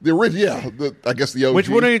 right. The original, yeah. I guess the OG. Which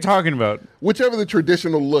one are you talking about? Whichever the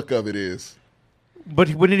traditional look of it is. But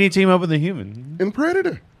when did he team up with a human? In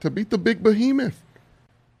Predator to beat the big behemoth.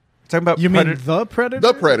 Talking about You mean Predator. the Predator?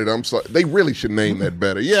 The Predator. I'm sorry. They really should name that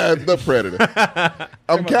better. Yeah, the Predator.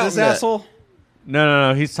 I'm counting This that. asshole.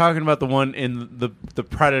 No. He's talking about the one in the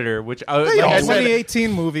Predator, which I, They like all I look- said,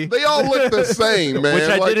 2018 movie. They all look the same, man. which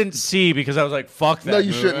I Like, didn't see because I was like, "Fuck that." No,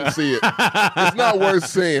 you movie. shouldn't see it. It's not worth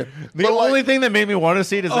seeing. The But, like, only thing that made me want to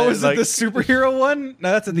see it is Oh, that, is like, it the superhero one?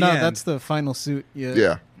 No, that's at the No, end. that's the final suit. Yeah.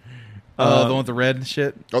 Yeah. the one with the red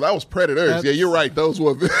shit. Oh, that was Predators. That's- Yeah, you're right. Those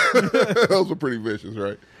were those were pretty vicious,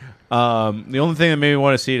 right? the only thing that made me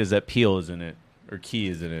want to see it is that Peel is in it or Key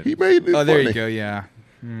is in it. He made it. Oh, there you funny. go. Yeah.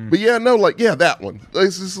 But yeah, no, like that one.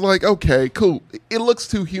 It's just like okay, cool. It looks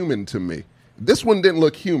too human to me. This one didn't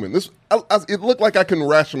look human. It looked like I can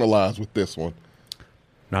rationalize with this one.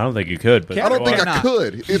 No, I don't think you could, but I don't think I Cannot.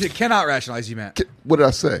 could. You It's, cannot rationalize. You meant. what did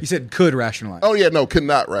I say? You said could rationalize. Oh yeah, no, could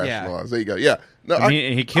not rationalize. There you go. Yeah, no, I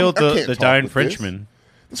mean, he killed I can't the talk dying with this. Frenchman.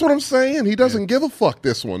 That's what I'm saying. He doesn't give a fuck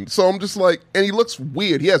this one. So I'm just like, and he looks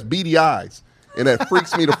weird. He has beady eyes, and that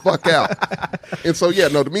freaks me the fuck out. And so yeah,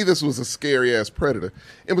 no, to me this was a scary ass Predator.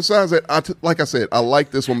 And besides that, like I said, I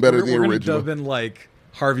like this one better we're than the gonna original. dub in like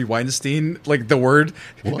Harvey Weinstein, like the word.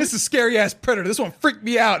 What? This is a scary ass Predator. This one freaked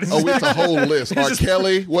me out. Oh, it's a whole list. R. just-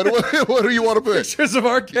 Kelly. What do you want to pick? Pictures of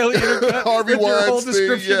R. Kelly. Harvey with your whole Weinstein,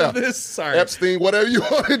 description yeah. of this. Sorry. Epstein, whatever you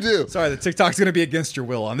want to do. Sorry, the TikTok's going to be against your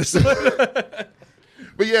will on this one.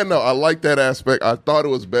 But yeah, no, I like that aspect. I thought it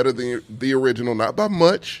was better than the original, not by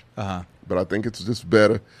much, but I think it's just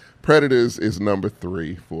better. Predators is number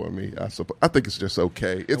 3 for me. I think it's just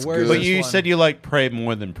okay. It's where is good. But you one? said you like Prey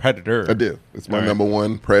more than Predator. I do. It's my All right. number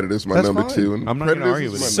 1. Predators my That's number fine. 2. And I'm not gonna Predators argue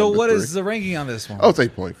is with my you. So number what 3. is the ranking on this one? Oh, it's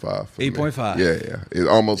 8.5. for me. 8.5. Yeah. It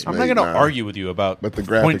almost. I'm made not going to 9. argue with you about But the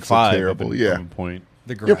graphics 0.5 are terrible, of a- yeah. of a point.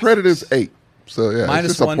 The Your graphics. Predators 8. So yeah,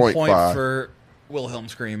 Minus it's just a 1 point point 5. for Wilhelm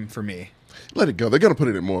Scream for me. Let it go. They're gonna put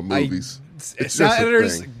it in more movies. It's Sound just a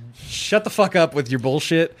editors, thing. shut the fuck up with your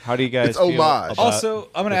bullshit. How do you guys It's feel homage. about- Also,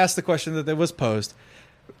 I'm going to ask the question that was posed.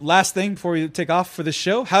 Last thing before we take off for this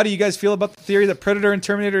show, how do you guys feel about the theory that Predator and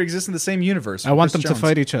Terminator exist in the same universe? I want Chris them Jones. to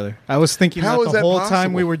fight each other. I was thinking How that is the that whole time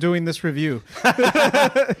possible? we were doing this review.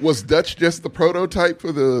 Was Dutch just the prototype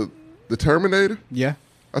for the Terminator? Yeah.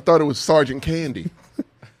 I thought it was Sergeant Candy.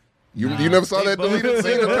 You never saw that deleted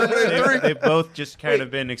scene in Terminator 3? They've both just kind of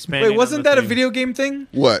been expanding. Wait, wasn't on the that a theme. video game thing?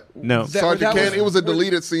 What? No. Sergeant that was- Candy. It was a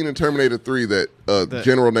deleted scene in Terminator 3 that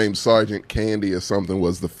general named Sergeant Candy or something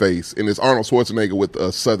was the face, and it's Arnold Schwarzenegger with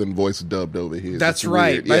a southern voice dubbed over his. That's It's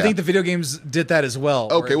right. weird. But I Yeah. think the video games did that as well.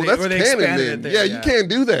 Okay, well that's canon then. Yeah, you can't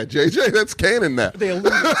do that, JJ. That's canon now. They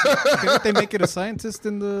alluded Didn't they make it a scientist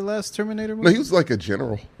in the last Terminator movie? No, he was like a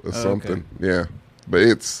general or something. Yeah, but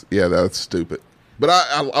that's stupid. But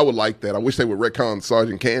I would like that. I wish they would retcon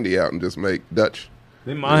Sergeant Candy out and just make Dutch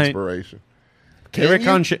They the might. inspiration. They Can you?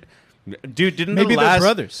 retcon shit. Dude, didn't Maybe the last they're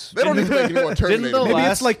brothers. They don't need to make any more Terminator. the Maybe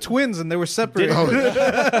last- it's like twins and they were separated.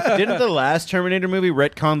 didn't the last Terminator movie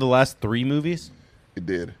retcon the last 3 movies? It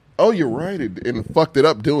did. Oh, you're right. And fucked it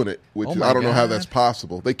up doing it, which Oh my I don't know how God. that's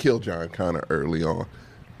possible. They killed John Connor early on,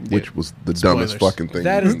 which was the Spoilers. dumbest fucking thing.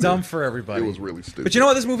 That you is can dumb do. for everybody. It was really stupid. But you know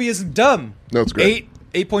what? This movie isn't dumb. No, it's great.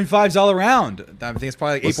 8.5s all around. I think it's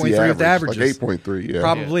probably like What's 8.3 with the average? averages. Like 8.3, yeah.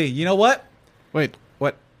 Probably. You know what? Wait,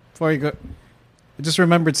 What? before you go, I just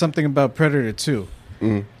remembered something about Predator 2.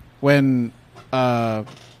 When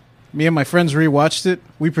me and my friends rewatched it,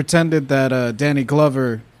 we pretended that Danny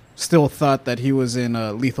Glover still thought that he was in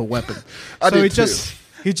Lethal Weapon. I So did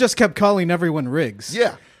he just kept calling everyone Riggs.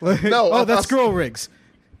 Yeah. Like, No, oh, that's girl Riggs.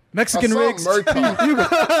 I Mexican saw Riggs. Murtaugh.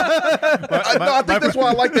 I think that's why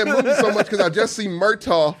I like that movie so much, because I just see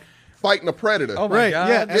Murtaugh fighting a predator. Oh my Right, God.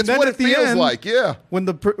 yeah. And It's then what at it the feels end, like, yeah.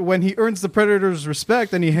 when he earns the Predator's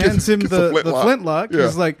respect and he hands him gets the the flintlock. flintlock, Yeah.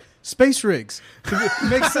 he's like, Space Riggs.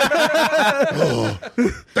 Makes sense.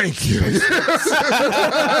 Thank you.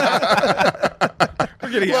 We're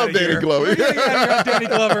getting Love out of Danny here. Glover. We're getting out of here on Danny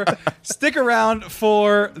Glover. Stick around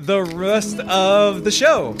for the rest of the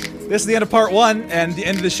show. This is the end of part 1 and the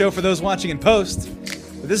end of the show for those watching in post.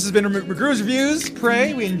 This has been McGrew's Reviews.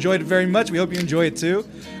 Pray we enjoyed it very much. We hope you enjoy it too.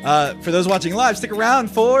 For those watching live, stick around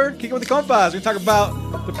for Kick It With the Compas. We're going to talk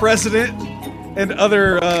about the president and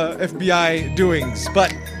other FBI doings.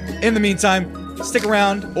 But in the meantime, stick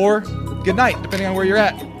around or good night, depending on where you're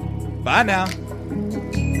at. Bye now.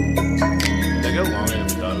 They go long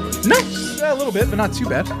enough. No, a little bit, but not too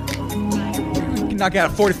bad. You can knock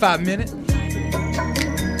out a 45 minute.